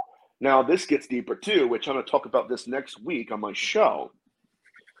 Now this gets deeper too, which I'm going to talk about this next week on my show.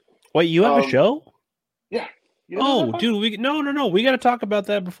 Wait, you have a show? Yeah. Oh, dude, no. We got to talk about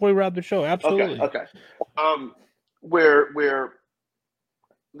that before we wrap the show. Absolutely. Okay. Where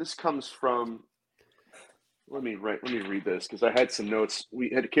this comes from. Let me read this because I had some notes. We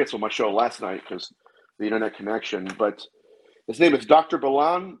had to cancel my show last night because the internet connection. But his name is Dr.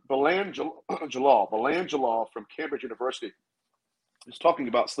 Balan Jalal from Cambridge University. He's talking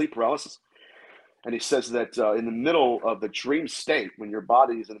about sleep paralysis, and he says that in the middle of the dream state, when your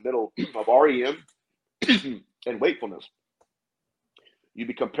body is in the middle of REM and wakefulness, you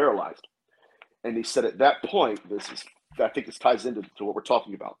become paralyzed. And he said at that point, I think this ties into what we're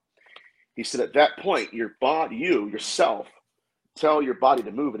talking about. He said at that point, your body, yourself, tell your body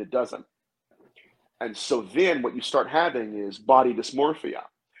to move and it doesn't. And so then what you start having is body dysmorphia.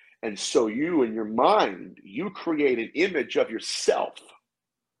 And so you, in your mind, you create an image of yourself.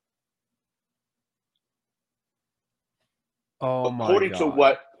 Oh my God. According to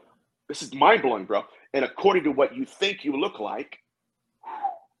what, this is mind-blowing, bro. And according to what you think you look like,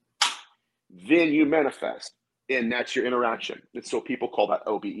 then you manifest. And that's your interaction. And so people call that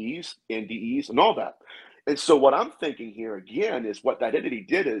OBEs, NDEs, and all that. And so what I'm thinking here again is what that entity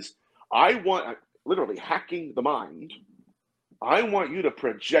did is literally hacking the mind. I want you to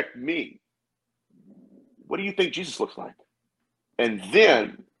project me. What do you think Jesus looks like? And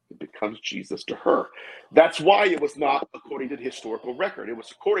then it becomes Jesus to her. That's why it was not according to the historical record. It was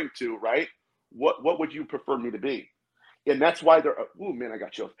according to, right? What would you prefer me to be? And that's why I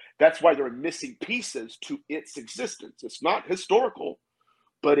got chills. That's why there are missing pieces to its existence. It's not historical,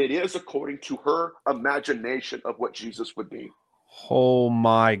 but it is according to her imagination of what Jesus would be. Oh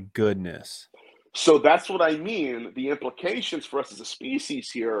my goodness. So that's what I mean. The implications for us as a species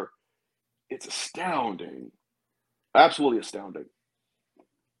here, it's astounding. Absolutely astounding.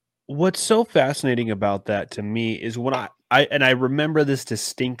 What's so fascinating about that to me is when I remember this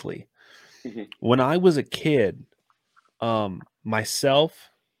distinctly. Mm-hmm. When I was a kid, myself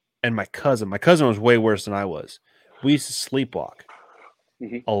and my cousin was way worse than I was. We used to sleepwalk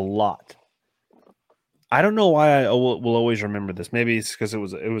a lot. I don't know why I will always remember this. Maybe it's because it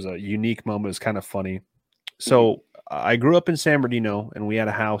was a unique moment. It was kind of funny. So I grew up in San Bernardino, and we had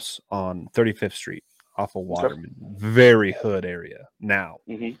a house on 35th Street off of Waterman, very hood area. Now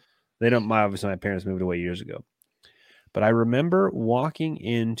they don't. Obviously, my parents moved away years ago, but I remember walking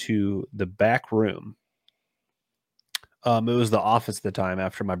into the back room. It was the office at the time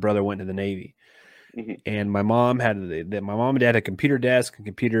after my brother went to the Navy. And my mom and dad had a computer desk, a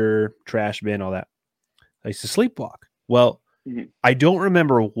computer trash bin, all that. I used to sleepwalk. Well, I don't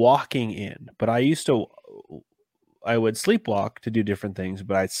remember walking in, but I would sleepwalk to do different things,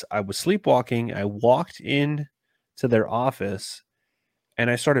 but I was sleepwalking. I walked in to their office and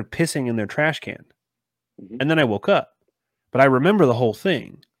I started pissing in their trash can. And then I woke up, but I remember the whole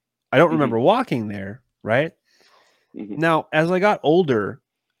thing. I don't remember walking there. Right. Now, as I got older,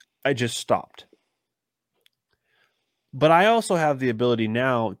 I just stopped. But I also have the ability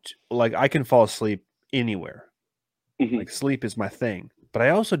now to, I can fall asleep anywhere. Like sleep is my thing. But I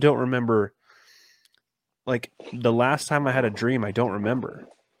also don't remember, the last time I had a dream, I don't remember.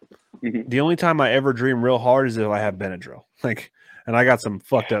 The only time I ever dream real hard is if I have Benadryl. And I got some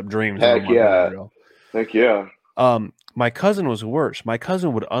fucked up dreams. Heck yeah. Heck yeah. My cousin was worse. My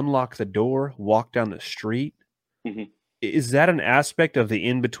cousin would unlock the door, walk down the street. Is that an aspect of the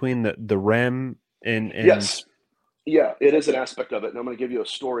in between the REM and Yes. Yeah, it is an aspect of it. And I'm going to give you a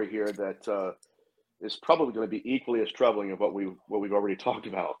story here that is probably going to be equally as troubling of what we've already talked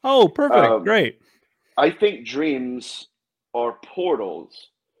about. Oh, perfect. Great. I think dreams are portals.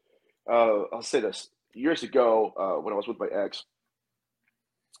 I'll say this. Years ago, when I was with my ex,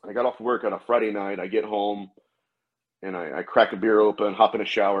 I got off work on a Friday night. I get home, and I crack a beer open, hop in a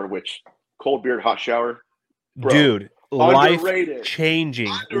shower, which cold beer, hot shower. Bro, dude, underrated. Life-changing.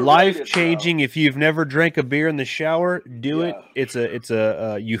 Underrated, Life-changing. If you've never drank a beer in the shower, do it. It's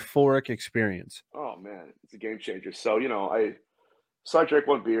a euphoric experience. Oh, man. It's a game changer. So, I drank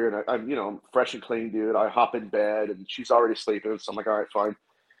one beer, and I'm fresh and clean, dude. I hop in bed, and she's already sleeping, so I'm like, all right, fine.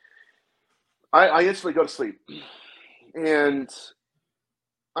 I instantly go to sleep. And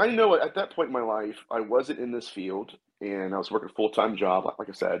I know at that point in my life, I wasn't in this field, and I was working a full-time job, like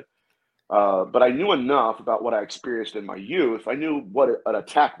I said. But I knew enough about what I experienced in my youth. I knew what an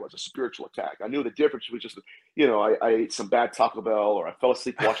attack was, a spiritual attack. I knew the difference was just, I ate some bad Taco Bell, or I fell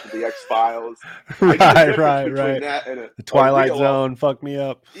asleep watching the X-Files. Right. That and the Twilight Zone fucked me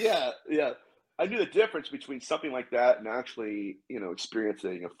up. Yeah. I knew the difference between something like that and actually,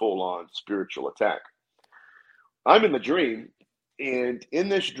 experiencing a full-on spiritual attack. I'm in the dream, and in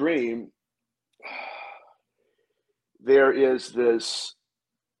this dream, there is this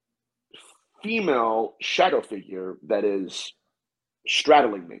female shadow figure that is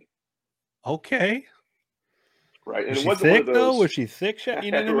straddling me. Okay. Right. And was it she wasn't thick, one of those... though? Was she thick?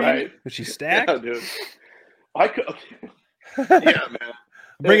 You know what I mean? Was she stacked? Yeah, dude. I could... Yeah, man.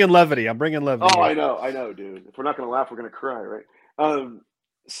 I'm bringing levity. Oh, I know, dude. If we're not going to laugh, we're going to cry, right?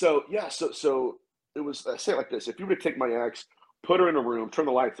 So it was, say it like this. If you were to take my ex, put her in a room, turn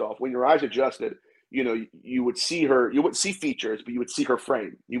the lights off, when your eyes adjusted, you would see her, you wouldn't see features, but you would see her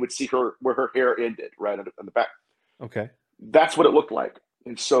frame. You would see her where her hair ended, right on the back. Okay. That's what it looked like.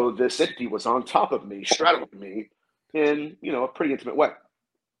 And so this entity was on top of me, straddling me in, a pretty intimate way.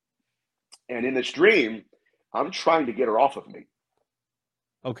 And in this dream, I'm trying to get her off of me.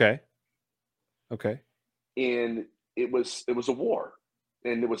 Okay. And it was a war.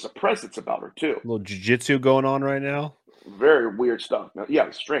 And there was a presence about her too. A little jiu-jitsu going on right now. Very weird stuff. Now,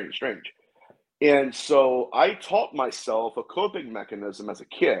 yeah, strange. And so I taught myself a coping mechanism as a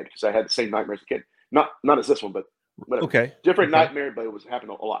kid, because I had the same nightmare as a kid. Not as this one, but whatever. Okay. Different nightmare, but it was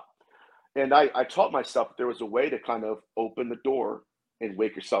happening a lot. And I taught myself that there was a way to kind of open the door and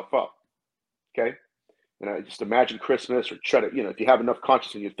wake yourself up. Okay. And I just imagine Christmas, or try to, if you have enough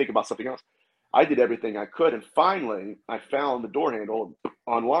consciousness, you think about something else. I did everything I could. And finally, I found the door handle and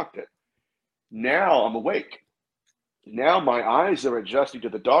unlocked it. Now I'm awake. Now my eyes are adjusting to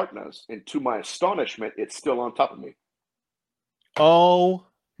the darkness. And to my astonishment, it's still on top of me. Oh,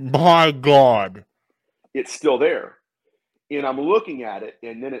 my God. It's still there. And I'm looking at it,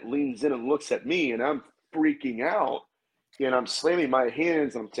 and then it leans in and looks at me, and I'm freaking out. And I'm slamming my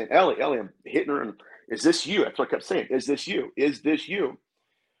hands, and I'm saying, Ellie, I'm hitting her. And is this you? That's what I kept saying. Is this you? Is this you?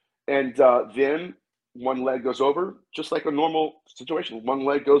 And then one leg goes over, just like a normal situation. One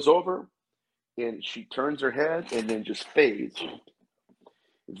leg goes over, and she turns her head and then just fades.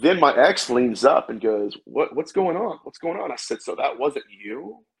 Then my ex leans up and goes, what's going on? What's going on? I said, so that wasn't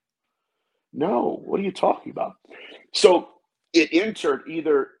you? No, what are you talking about? So it entered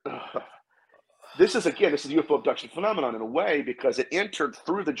either, this is a UFO abduction phenomenon in a way, because it entered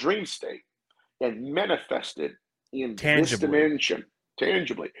through the dream state and manifested in this dimension,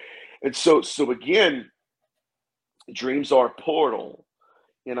 tangibly. And so again, dreams are a portal.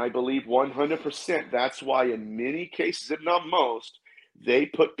 And I believe 100% that's why in many cases, if not most, they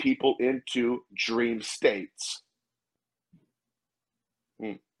put people into dream states.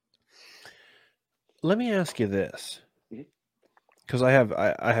 Let me ask you this, because I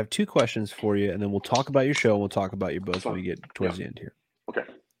have two questions for you, and then we'll talk about your show, and we'll talk about you both when we get towards the end here. Okay.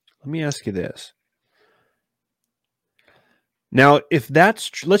 Let me ask you this. Now, if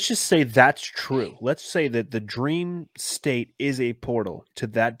that's let's just say that's true. Let's say that the dream state is a portal to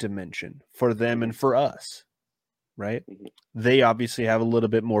that dimension for them and for us, right? Mhm. They obviously have a little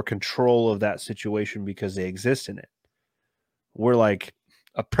bit more control of that situation because they exist in it. We're like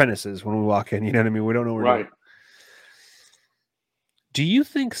apprentices when we walk in, you know what I mean? We don't know what we're doing. Right. Do you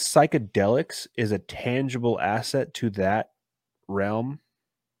think psychedelics is a tangible asset to that realm?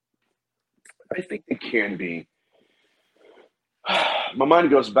 I think it can be. My mind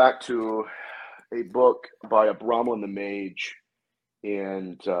goes back to a book by a Brahmin the Mage,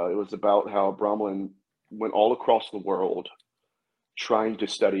 and it was about how Brahmin went all across the world trying to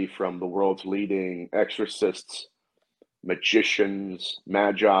study from the world's leading exorcists, magicians,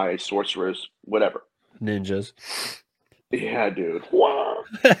 magi, sorcerers, whatever. Ninjas. Yeah, dude.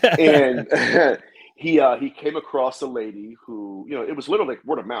 And he came across a lady who, it was literally like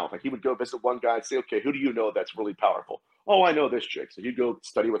word of mouth. Like he would go visit one guy and say, okay, who do you know that's really powerful? Oh, I know this chick. So he'd go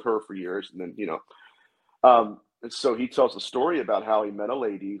study with her for years. And then, and so he tells a story about how he met a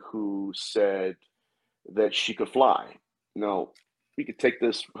lady who said that she could fly. Now, you could take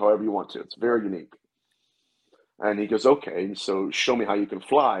this however you want to. It's very unique. And he goes, okay. And so show me how you can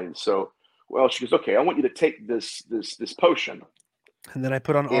fly. And so, well, she goes, okay, I want you to take this potion. And then I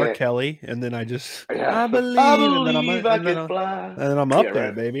put on R. Kelly, and then I just Yeah. I believe I and then can fly. And then I'm up Yeah, there,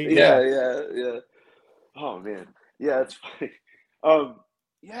 right. baby. Yeah. Oh man, yeah, it's funny.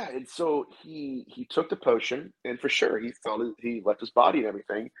 Yeah, and so he took the potion, and for sure he left his body and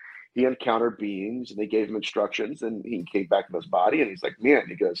everything. He encountered beings, and they gave him instructions, and he came back to his body, and he's like, man,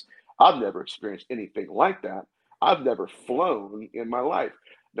 he goes, I've never experienced anything like that. I've never flown in my life.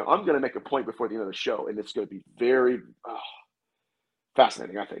 Now I'm going to make a point before the end of the show, and it's going to be very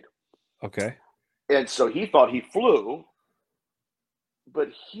fascinating, I think. Okay. And so he thought he flew, but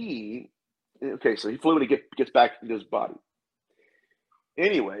so he flew and he gets back into his body.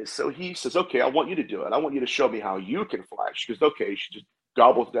 Anyway, so he says, okay, I want you to do it. I want you to show me how you can fly. She goes, okay. She just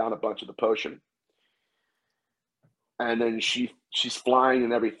gobbles down a bunch of the potion. And then she's flying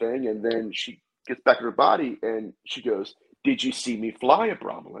and everything. And then she gets back in her body and she goes, did you see me fly,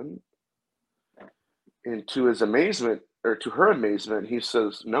 Abramelin? And to his amazement, or to her amazement, he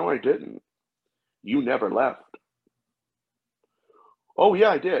says, no, I didn't. You never left. Oh, yeah,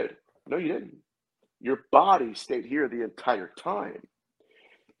 I did. No, you didn't. Your body stayed here the entire time.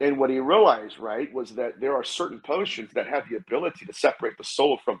 And what he realized, right, was that there are certain potions that have the ability to separate the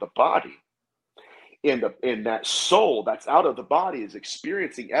soul from the body. And that soul that's out of the body is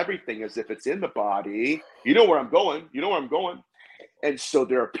experiencing everything as if it's in the body. You know where I'm going. And so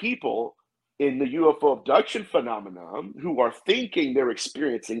there are people in the UFO abduction phenomenon who are thinking they're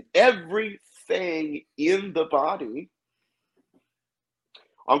experiencing everything in the body.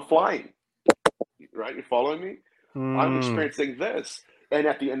 I'm flying, right? You're following me? I'm experiencing this. And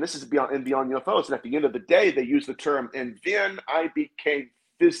this is beyond UFOs. And at the end of the day, they use the term, and then I became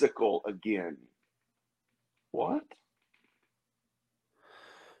physical again. What?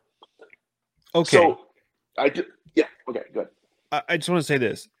 Okay. So okay, good. I just want to say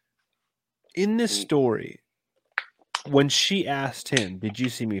this. In this story, when she asked him, did you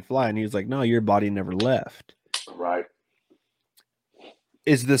see me fly? And he was like, no, your body never left. Right.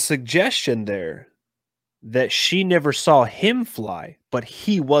 Is the suggestion there that she never saw him fly, but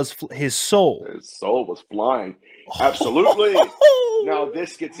he was his soul? His soul was flying. Absolutely. Now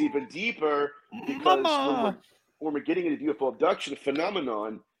this gets even deeper because when we're getting into the UFO abduction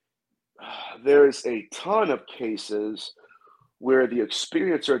phenomenon, there's a ton of cases where the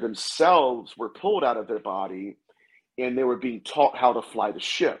experiencer themselves were pulled out of their body and they were being taught how to fly the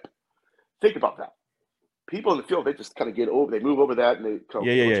ship. Think about that. People in the field, they just kind of they move over that and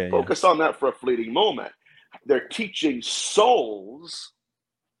they focus on that for a fleeting moment. They're teaching souls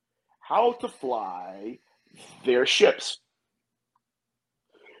how to fly their ships.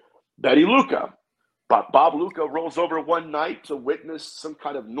 Betty Luca. Bob Luca rolls over one night to witness some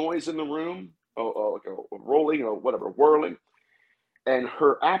kind of noise in the room, like a rolling or whatever, whirling. And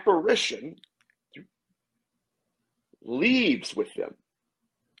her apparition leaves with them.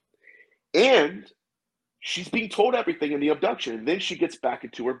 And she's being told everything in the abduction. And then she gets back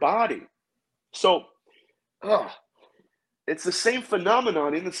into her body. So, it's the same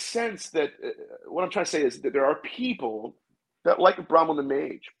phenomenon in the sense that what I'm trying to say is that there are people that, like Brahmin the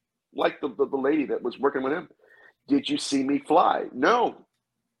Mage, like the lady that was working with him. Did you see me fly? No.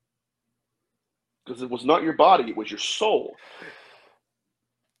 Because it was not your body, it was your soul.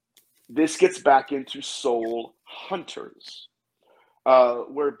 This gets back into soul hunters,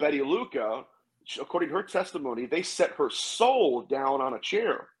 where Betty Luca, according to her testimony, they set her soul down on a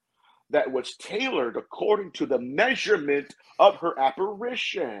chair. that was tailored according to the measurement of her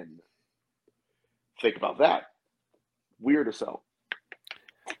apparition. Think about that. Weird as hell.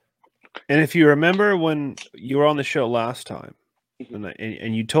 And if you remember when you were on the show last time,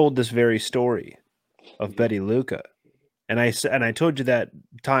 and you told this very story of Betty Luca, and I told you that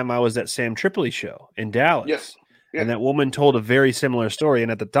time I was at Sam Tripoli show in Dallas, Yes. Yeah. And that woman told a very similar story.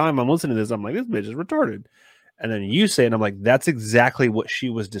 And at the time I'm listening to this, I'm like, this bitch is retarded. And then you say, and I'm like, that's exactly what she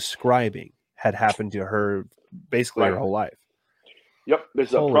was describing had happened to her basically her whole life. Yep.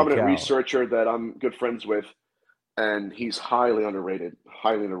 There's a Holy prominent cow. researcher that I'm good friends with, and he's highly underrated.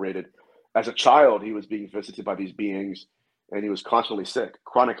 As a child, he was being visited by these beings, and he was constantly sick,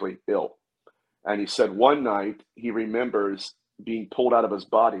 chronically ill. And he said one night he remembers being pulled out of his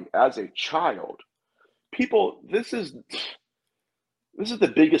body as a child. People, this is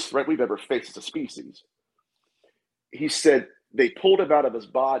the biggest threat we've ever faced as a species. He said they pulled him out of his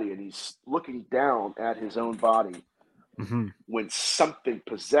body, and he's looking down at his own body when something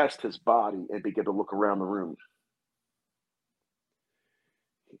possessed his body and began to look around the room.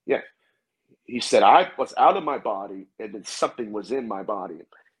 Yeah. He said, I was out of my body, and then something was in my body.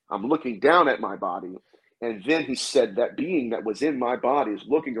 I'm looking down at my body, and then he said that being that was in my body is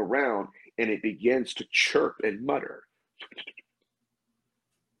looking around, and it begins to chirp and mutter.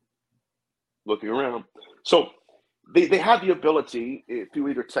 Looking around. So they have the ability, through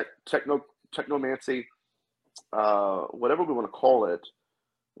either technomancy, whatever we want to call it,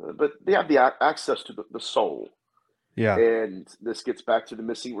 but they have the access to the soul. Yeah. And this gets back to the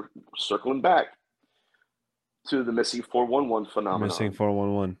missing, we're circling back to the missing 411 phenomenon. Missing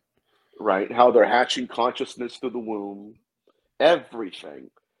 411. Right? How they're hatching consciousness through the womb. Everything.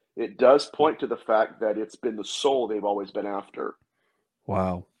 It does point to the fact that it's been the soul they've always been after.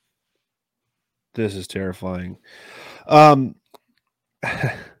 Wow. This is terrifying.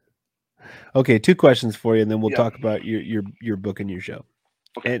 Okay, 2 questions for you, and then we'll talk about your book and your show.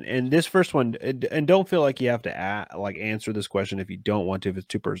 Okay. And this first one, and don't feel like you have to answer this question if you don't want to, if it's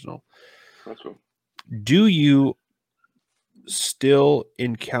too personal. That's cool. Do you still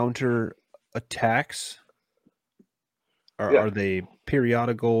encounter attacks? Are they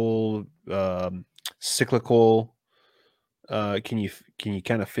periodical, cyclical? Can you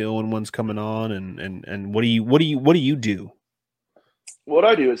kind of feel when one's coming on, and what do you do? What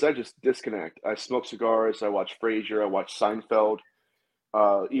I do is I just disconnect. I smoke cigars. I watch Frasier. I watch Seinfeld.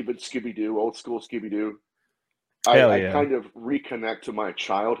 Even Scooby-Doo, old school Scooby-Doo. I kind of reconnect to my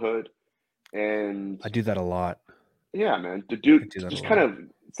childhood, and I do that a lot. Yeah, man.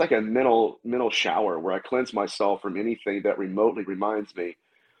 It's like a mental shower where I cleanse myself from anything that remotely reminds me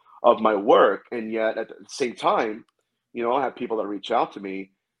of my work. And yet at the same time, I'll have people that reach out to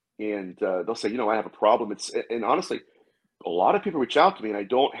me, and they'll say, I have a problem. And honestly, a lot of people reach out to me, and I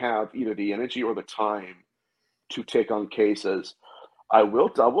don't have either the energy or the time to take on cases. I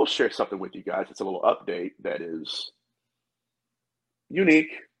will share something with you guys. It's a little update that is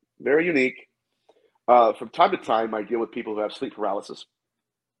unique, very unique. From time to time, I deal with people who have sleep paralysis.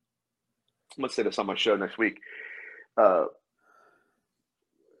 I'm going to say this on my show next week. And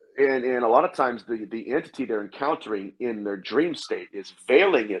a lot of times, the entity they're encountering in their dream state is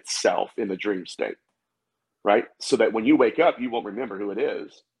veiling itself in the dream state, right? So that when you wake up, you won't remember who it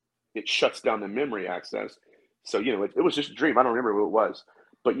is. It shuts down the memory access. So, it was just a dream. I don't remember who it was,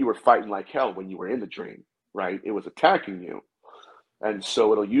 but you were fighting like hell when you were in the dream, right? It was attacking you. And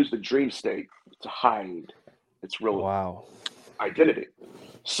so it'll use the dream state to hide its real identity.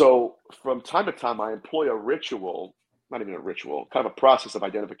 So from time to time, I employ a ritual, not even a ritual, kind of a process of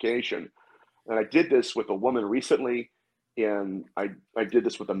identification. And I did this with a woman recently, and I did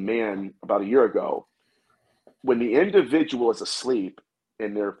this with a man about a year ago. When the individual is asleep,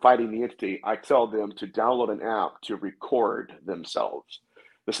 and they're fighting the entity, I tell them to download an app to record themselves.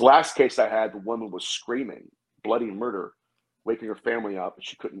 This last case I had, the woman was screaming, bloody murder, waking her family up, and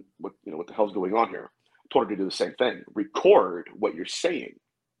she couldn't, what the hell's going on here? I told her to do the same thing. Record what you're saying,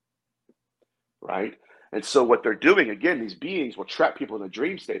 right? And so what they're doing, again, these beings will trap people in a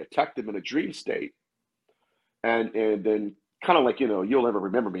dream state, attack them in a dream state, and then kind of like, you'll never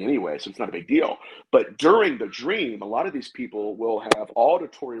remember me anyway, so it's not a big deal. But during the dream, a lot of these people will have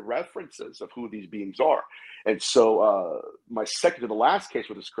auditory references of who these beings are. And so my second to the last case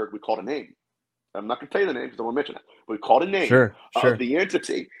with this Kirk, we called a name. I'm not going to tell you the name because I won't mention it. But we called a name of the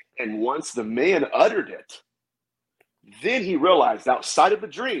entity. And once the man uttered it, then he realized outside of the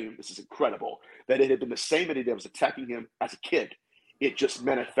dream, this is incredible, that it had been the same entity that was attacking him as a kid. It just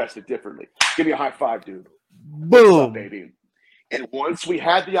manifested differently. Give me a high five, dude. Boom. What's up, baby? And once we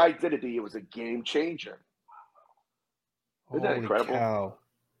had the identity, it was a game changer. Isn't that incredible? Cow.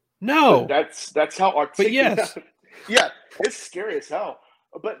 No. But that's how articulate. yes. Yeah, it's scary as hell.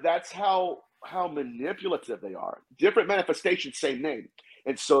 But that's how manipulative they are. Different manifestations, same name.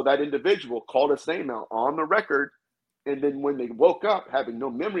 And so that individual called his name out on the record, and then when they woke up having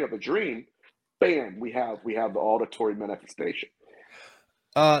no memory of a dream, bam, we have the auditory manifestation.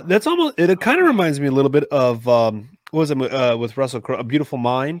 That's almost. It kind of reminds me a little bit of what was it with Russell Crowe, A Beautiful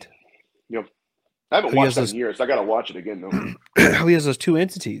Mind. Yep. I haven't watched that in years. I got to watch it again though. He has those two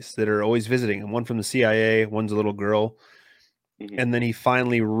entities that are always visiting him. One from the CIA, one's a little girl, and then he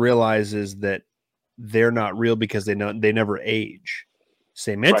finally realizes that they're not real because they never age.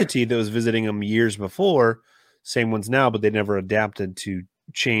 Same entity that was visiting him years before, same ones now, but they never adapted to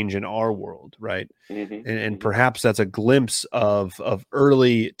change in our world, right? And perhaps that's a glimpse of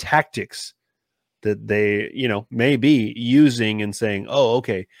early tactics that they, may be using and saying, oh,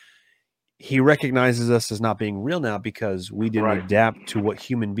 okay, he recognizes us as not being real now because we didn't adapt to what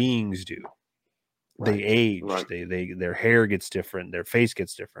human beings do. They age, their hair gets different, their face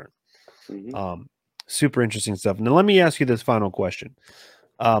gets different. Super interesting stuff. Now, let me ask you this final question.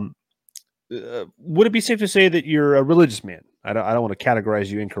 Would it be safe to say that you're a religious man? I don't want to categorize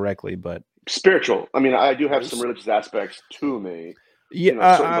you incorrectly, but spiritual. I mean, I do have some religious aspects to me.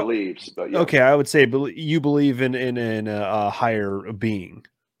 Yeah, certain beliefs. But okay, I would say you believe in a higher being.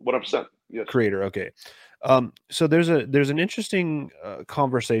 100%. Yes. Creator. Okay. So there's an interesting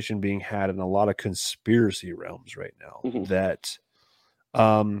conversation being had in a lot of conspiracy realms right now that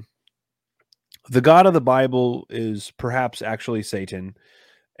the God of the Bible is perhaps actually Satan,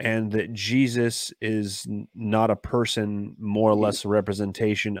 and that Jesus is not a person, more or less a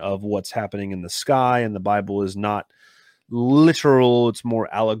representation of what's happening in the sky, and the Bible is not literal, it's more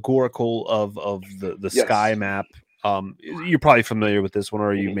allegorical of the sky map. You're probably familiar with this one,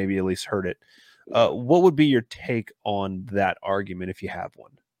 or you maybe at least heard it. What would be your take on that argument if you have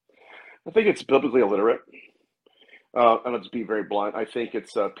one? I think it's biblically illiterate. And I'll just be very blunt. I think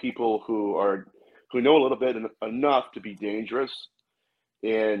it's people who know a little bit enough to be dangerous.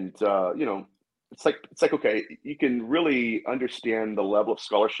 And it's like okay, you can really understand the level of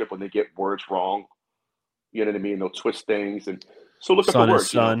scholarship when they get words wrong. You know what I mean? They'll twist things, and so look up the words.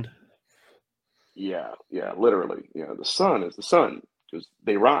 Sun. Yeah, literally. Yeah, the sun is the sun because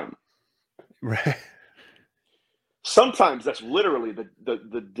they rhyme. Right. Sometimes that's literally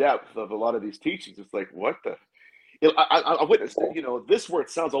the depth of a lot of these teachings. It's like, what the? I witnessed it. This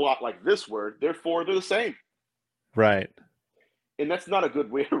word sounds a lot like this word, therefore they're the same. Right. And that's not a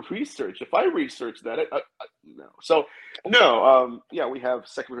good way to research. If I research that, no. So, no. We have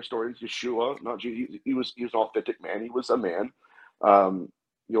secular historians. Yeshua, not Jesus. He was an authentic man. He was a man.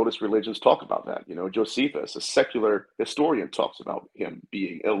 The oldest religions talk about that. Josephus, a secular historian, talks about him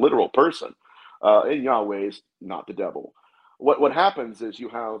being a literal person. And Yahweh is not the devil. What happens is you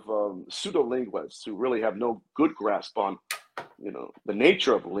have pseudo-linguists who really have no good grasp on, the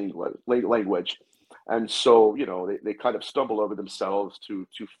nature of language. And so, they kind of stumble over themselves to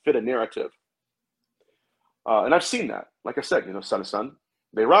fit a narrative. And I've seen that. Like I said, son of son,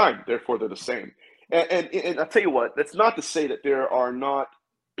 they rhyme, therefore they're the same. And I'll tell you what, that's not to say that there are not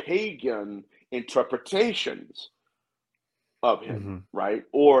pagan interpretations of him, right?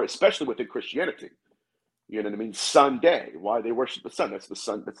 Or especially within Christianity. You know what I mean? Sunday, why they worship the sun. That's the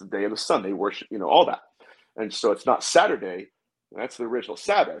sun. That's the day of the sun. They worship, all that. And so it's not Saturday. That's the original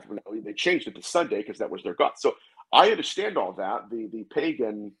Sabbath. They changed it to Sunday because that was their God. So I understand all that, the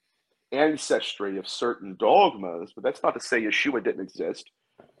pagan ancestry of certain dogmas, but that's not to say Yeshua didn't exist,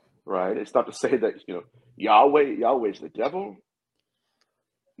 right? It's not to say that, Yahweh's the devil.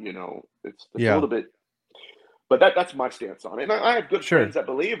 It's a little bit, but that's my stance on it. And I have good friends that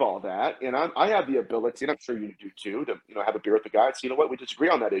believe all that, and I have the ability, and I'm sure you do too, to have a beer with the guy and say, we disagree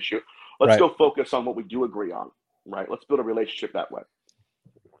on that issue. Let's go focus on what we do agree on, right? Let's build a relationship that way.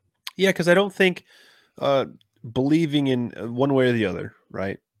 Yeah, because I don't think believing in one way or the other,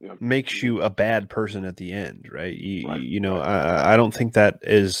 right, makes you a bad person at the end, right? I don't think that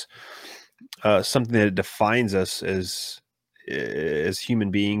is something that defines us as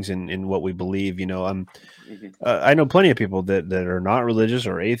human beings and what we believe. I know plenty of people that are not religious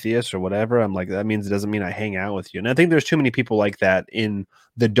or atheists or whatever. I'm like, that doesn't mean I hang out with you. And I think there's too many people like that in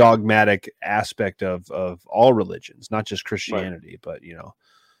the dogmatic aspect of all religions, not just Christianity, but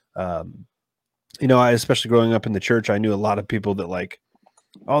I, especially growing up in the church, I knew a lot of people that like,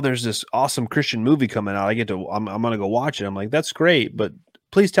 oh, there's this awesome Christian movie coming out. I'm going to go watch it. I'm like, that's great, but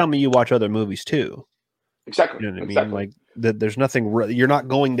please tell me you watch other movies too. Exactly. You know what I mean? Like that. There's nothing. You're not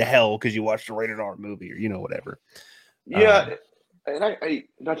going to hell because you watched a rated R movie or whatever. Yeah, And I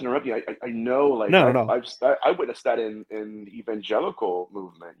not to interrupt you, I know, like, No. I witnessed that in the evangelical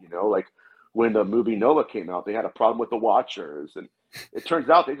movement, like when the movie Noah came out, they had a problem with the Watchers, and it turns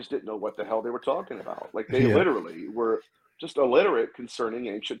out they just didn't know what the hell they were talking about. Like, they Yeah. literally were just illiterate concerning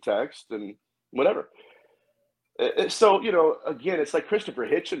ancient text and whatever. So, again, it's like Christopher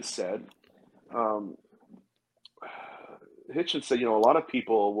Hitchens said. Hitchens said, a lot of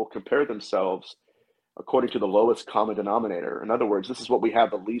people will compare themselves according to the lowest common denominator. In other words, this is what we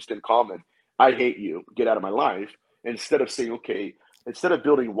have the least in common. I hate you. Get out of my life. Instead of saying, okay, instead of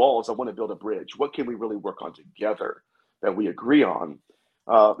building walls, I want to build a bridge. What can we really work on together that we agree on?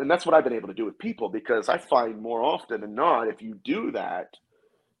 And that's what I've been able to do with people, because I find more often than not, if you do that,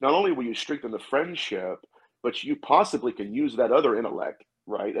 not only will you strengthen the friendship, but you possibly can use that other intellect,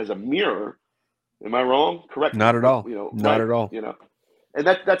 right, as a mirror. Am I wrong? Correct. Not at all. Not right, at all. And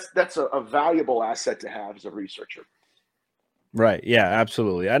that's a valuable asset to have as a researcher. Right. Yeah,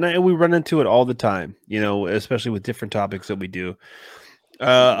 absolutely. And we run into it all the time, especially with different topics that we do.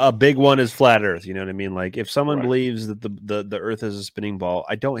 A big one is flat Earth. You know what I mean? Like, if someone Right. believes that the Earth is a spinning ball,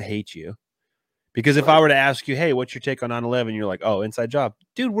 I don't hate you. Because if I were to ask you, hey, what's your take on 9/11? You're like, oh, inside job.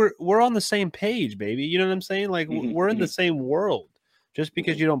 Dude, we're on the same page, baby. You know what I'm saying? Like, Mhm, we're in the mhm. same world. Just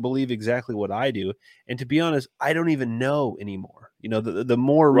because you don't believe exactly what I do. And to be honest, I don't even know anymore. The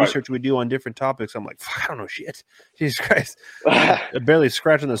more Right. research we do on different topics, I'm like, fuck, I don't know shit. Jesus Christ. I'm barely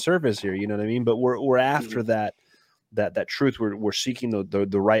scratching the surface here, you know what I mean? But we're after that truth. We're seeking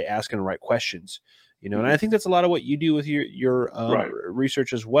the right, asking the right questions. And I think that's a lot of what you do with your Right.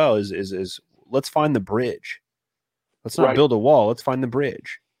 research as well, is let's find the bridge. Let's not Right. build a wall. Let's find the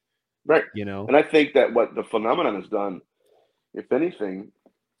bridge. Right. You know? And I think that what the phenomenon has done, if anything,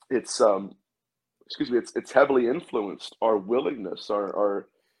 it's it's heavily influenced our willingness,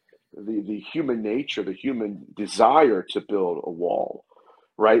 the human nature, the human desire to build a wall,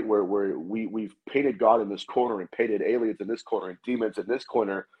 right? Where we've painted God in this corner and painted aliens in this corner and demons in this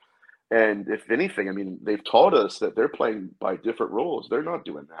corner. And if anything, I mean, they've taught us that they're playing by different rules. They're not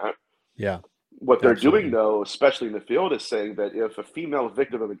doing that. Yeah. What they're Absolutely. doing, though, especially in the field, is saying that if a female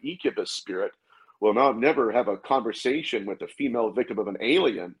victim of an incubus spirit will never have a conversation with a female victim of an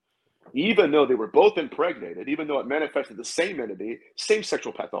alien, even though they were both impregnated, even though it manifested the same entity, same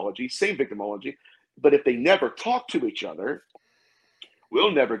sexual pathology, same victimology, but if they never talk to each other, we'll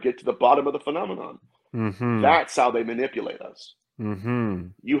never get to the bottom of the phenomenon. Mm-hmm. That's how they manipulate us. Mm-hmm.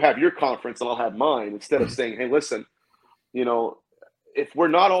 You have your conference and I'll have mine, instead of saying, hey, listen, if we're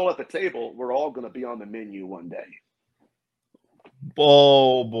not all at the table, we're all going to be on the menu one day.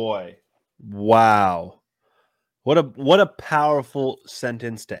 Oh boy. Wow. What a powerful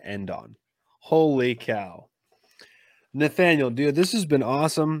sentence to end on. Holy cow. Nathaniel, dude, this has been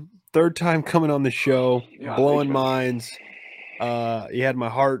awesome. Third time coming on the show, Yeah, blowing thanks, man. minds. You had my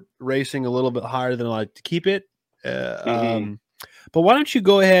heart racing a little bit higher than I like to keep it. Mhm. But why don't you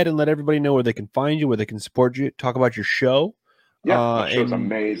go ahead and let everybody know where they can find you, where they can support you, talk about your show. Yeah, my show's and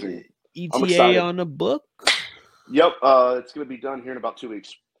amazing. I'm ETA excited. on a book. Yep, it's going to be done here in about 2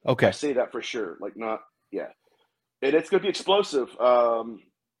 weeks. Okay. I say that for sure. Yeah. And it's going to be explosive.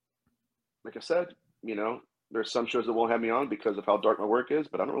 Like I said, there's some shows that won't have me on because of how dark my work is,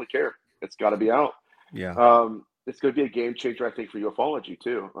 but I don't really care. It's got to be out. Yeah. It's going to be a game changer, I think, for ufology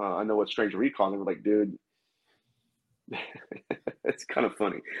too. I know what Strange Recon, they were like, dude, it's kind of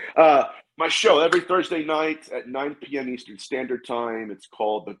funny. My show every Thursday night at 9 p.m. Eastern Standard Time. It's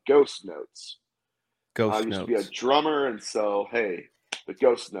called The Ghost Notes. I used to be a drummer, and so, hey, The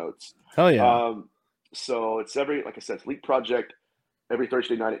Ghost Notes. Hell yeah. So it's like I said, it's Leap Project every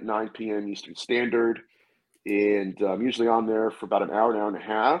Thursday night at 9 p.m. Eastern Standard. And I'm usually on there for about an hour and a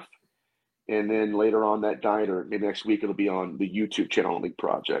half. And then later on that night, or maybe next week, it'll be on the YouTube channel on Leap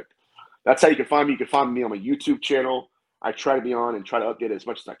Project. That's how you can find me. You can find me on my YouTube channel. I try to be on and try to update it as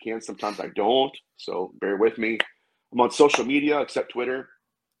much as I can. Sometimes I don't, so bear with me. I'm on social media except Twitter.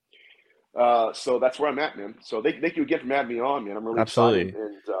 So that's where I'm at, man. So thank you again for having me on, man. I'm really excited,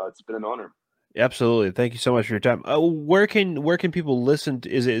 and it's been an honor. Absolutely. Thank you so much for your time. Where can people listen?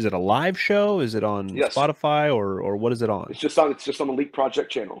 Is it a live show? Is it on Spotify or what is it on? It's just on the Leak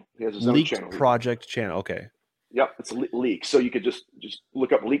Project channel. He has his own channel. Leak Project channel. Okay. Yep, it's Leak. So you could just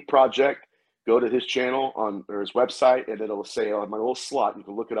look up Leak Project, go to his channel or his website, and it'll say on my little slot, you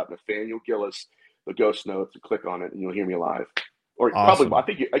can look it up, Nathaniel Gillis, The Ghost Notes, and click on it, and you'll hear me live. Or awesome.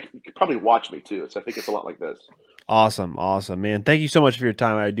 probably, I think you could probably watch me too. So I think it's a lot like this. Awesome, man. Thank you so much for your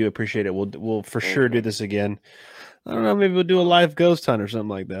time. I do appreciate it. We'll for sure do this again. I don't know. Maybe we'll do a live ghost hunt or something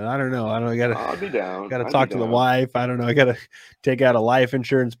like that. I don't know. I'll be down. Gotta talk to the wife. I don't know. I gotta take out a life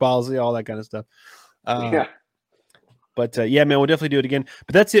insurance policy, all that kind of stuff. Yeah. But yeah, man, we'll definitely do it again.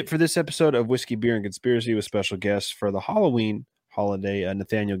 But that's it for this episode of Whiskey, Beer, and Conspiracy with special guests for the Halloween holiday,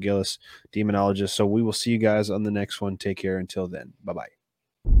 Nathaniel Gillis, demonologist. So we will see you guys on the next one. Take care. Until then, bye-bye.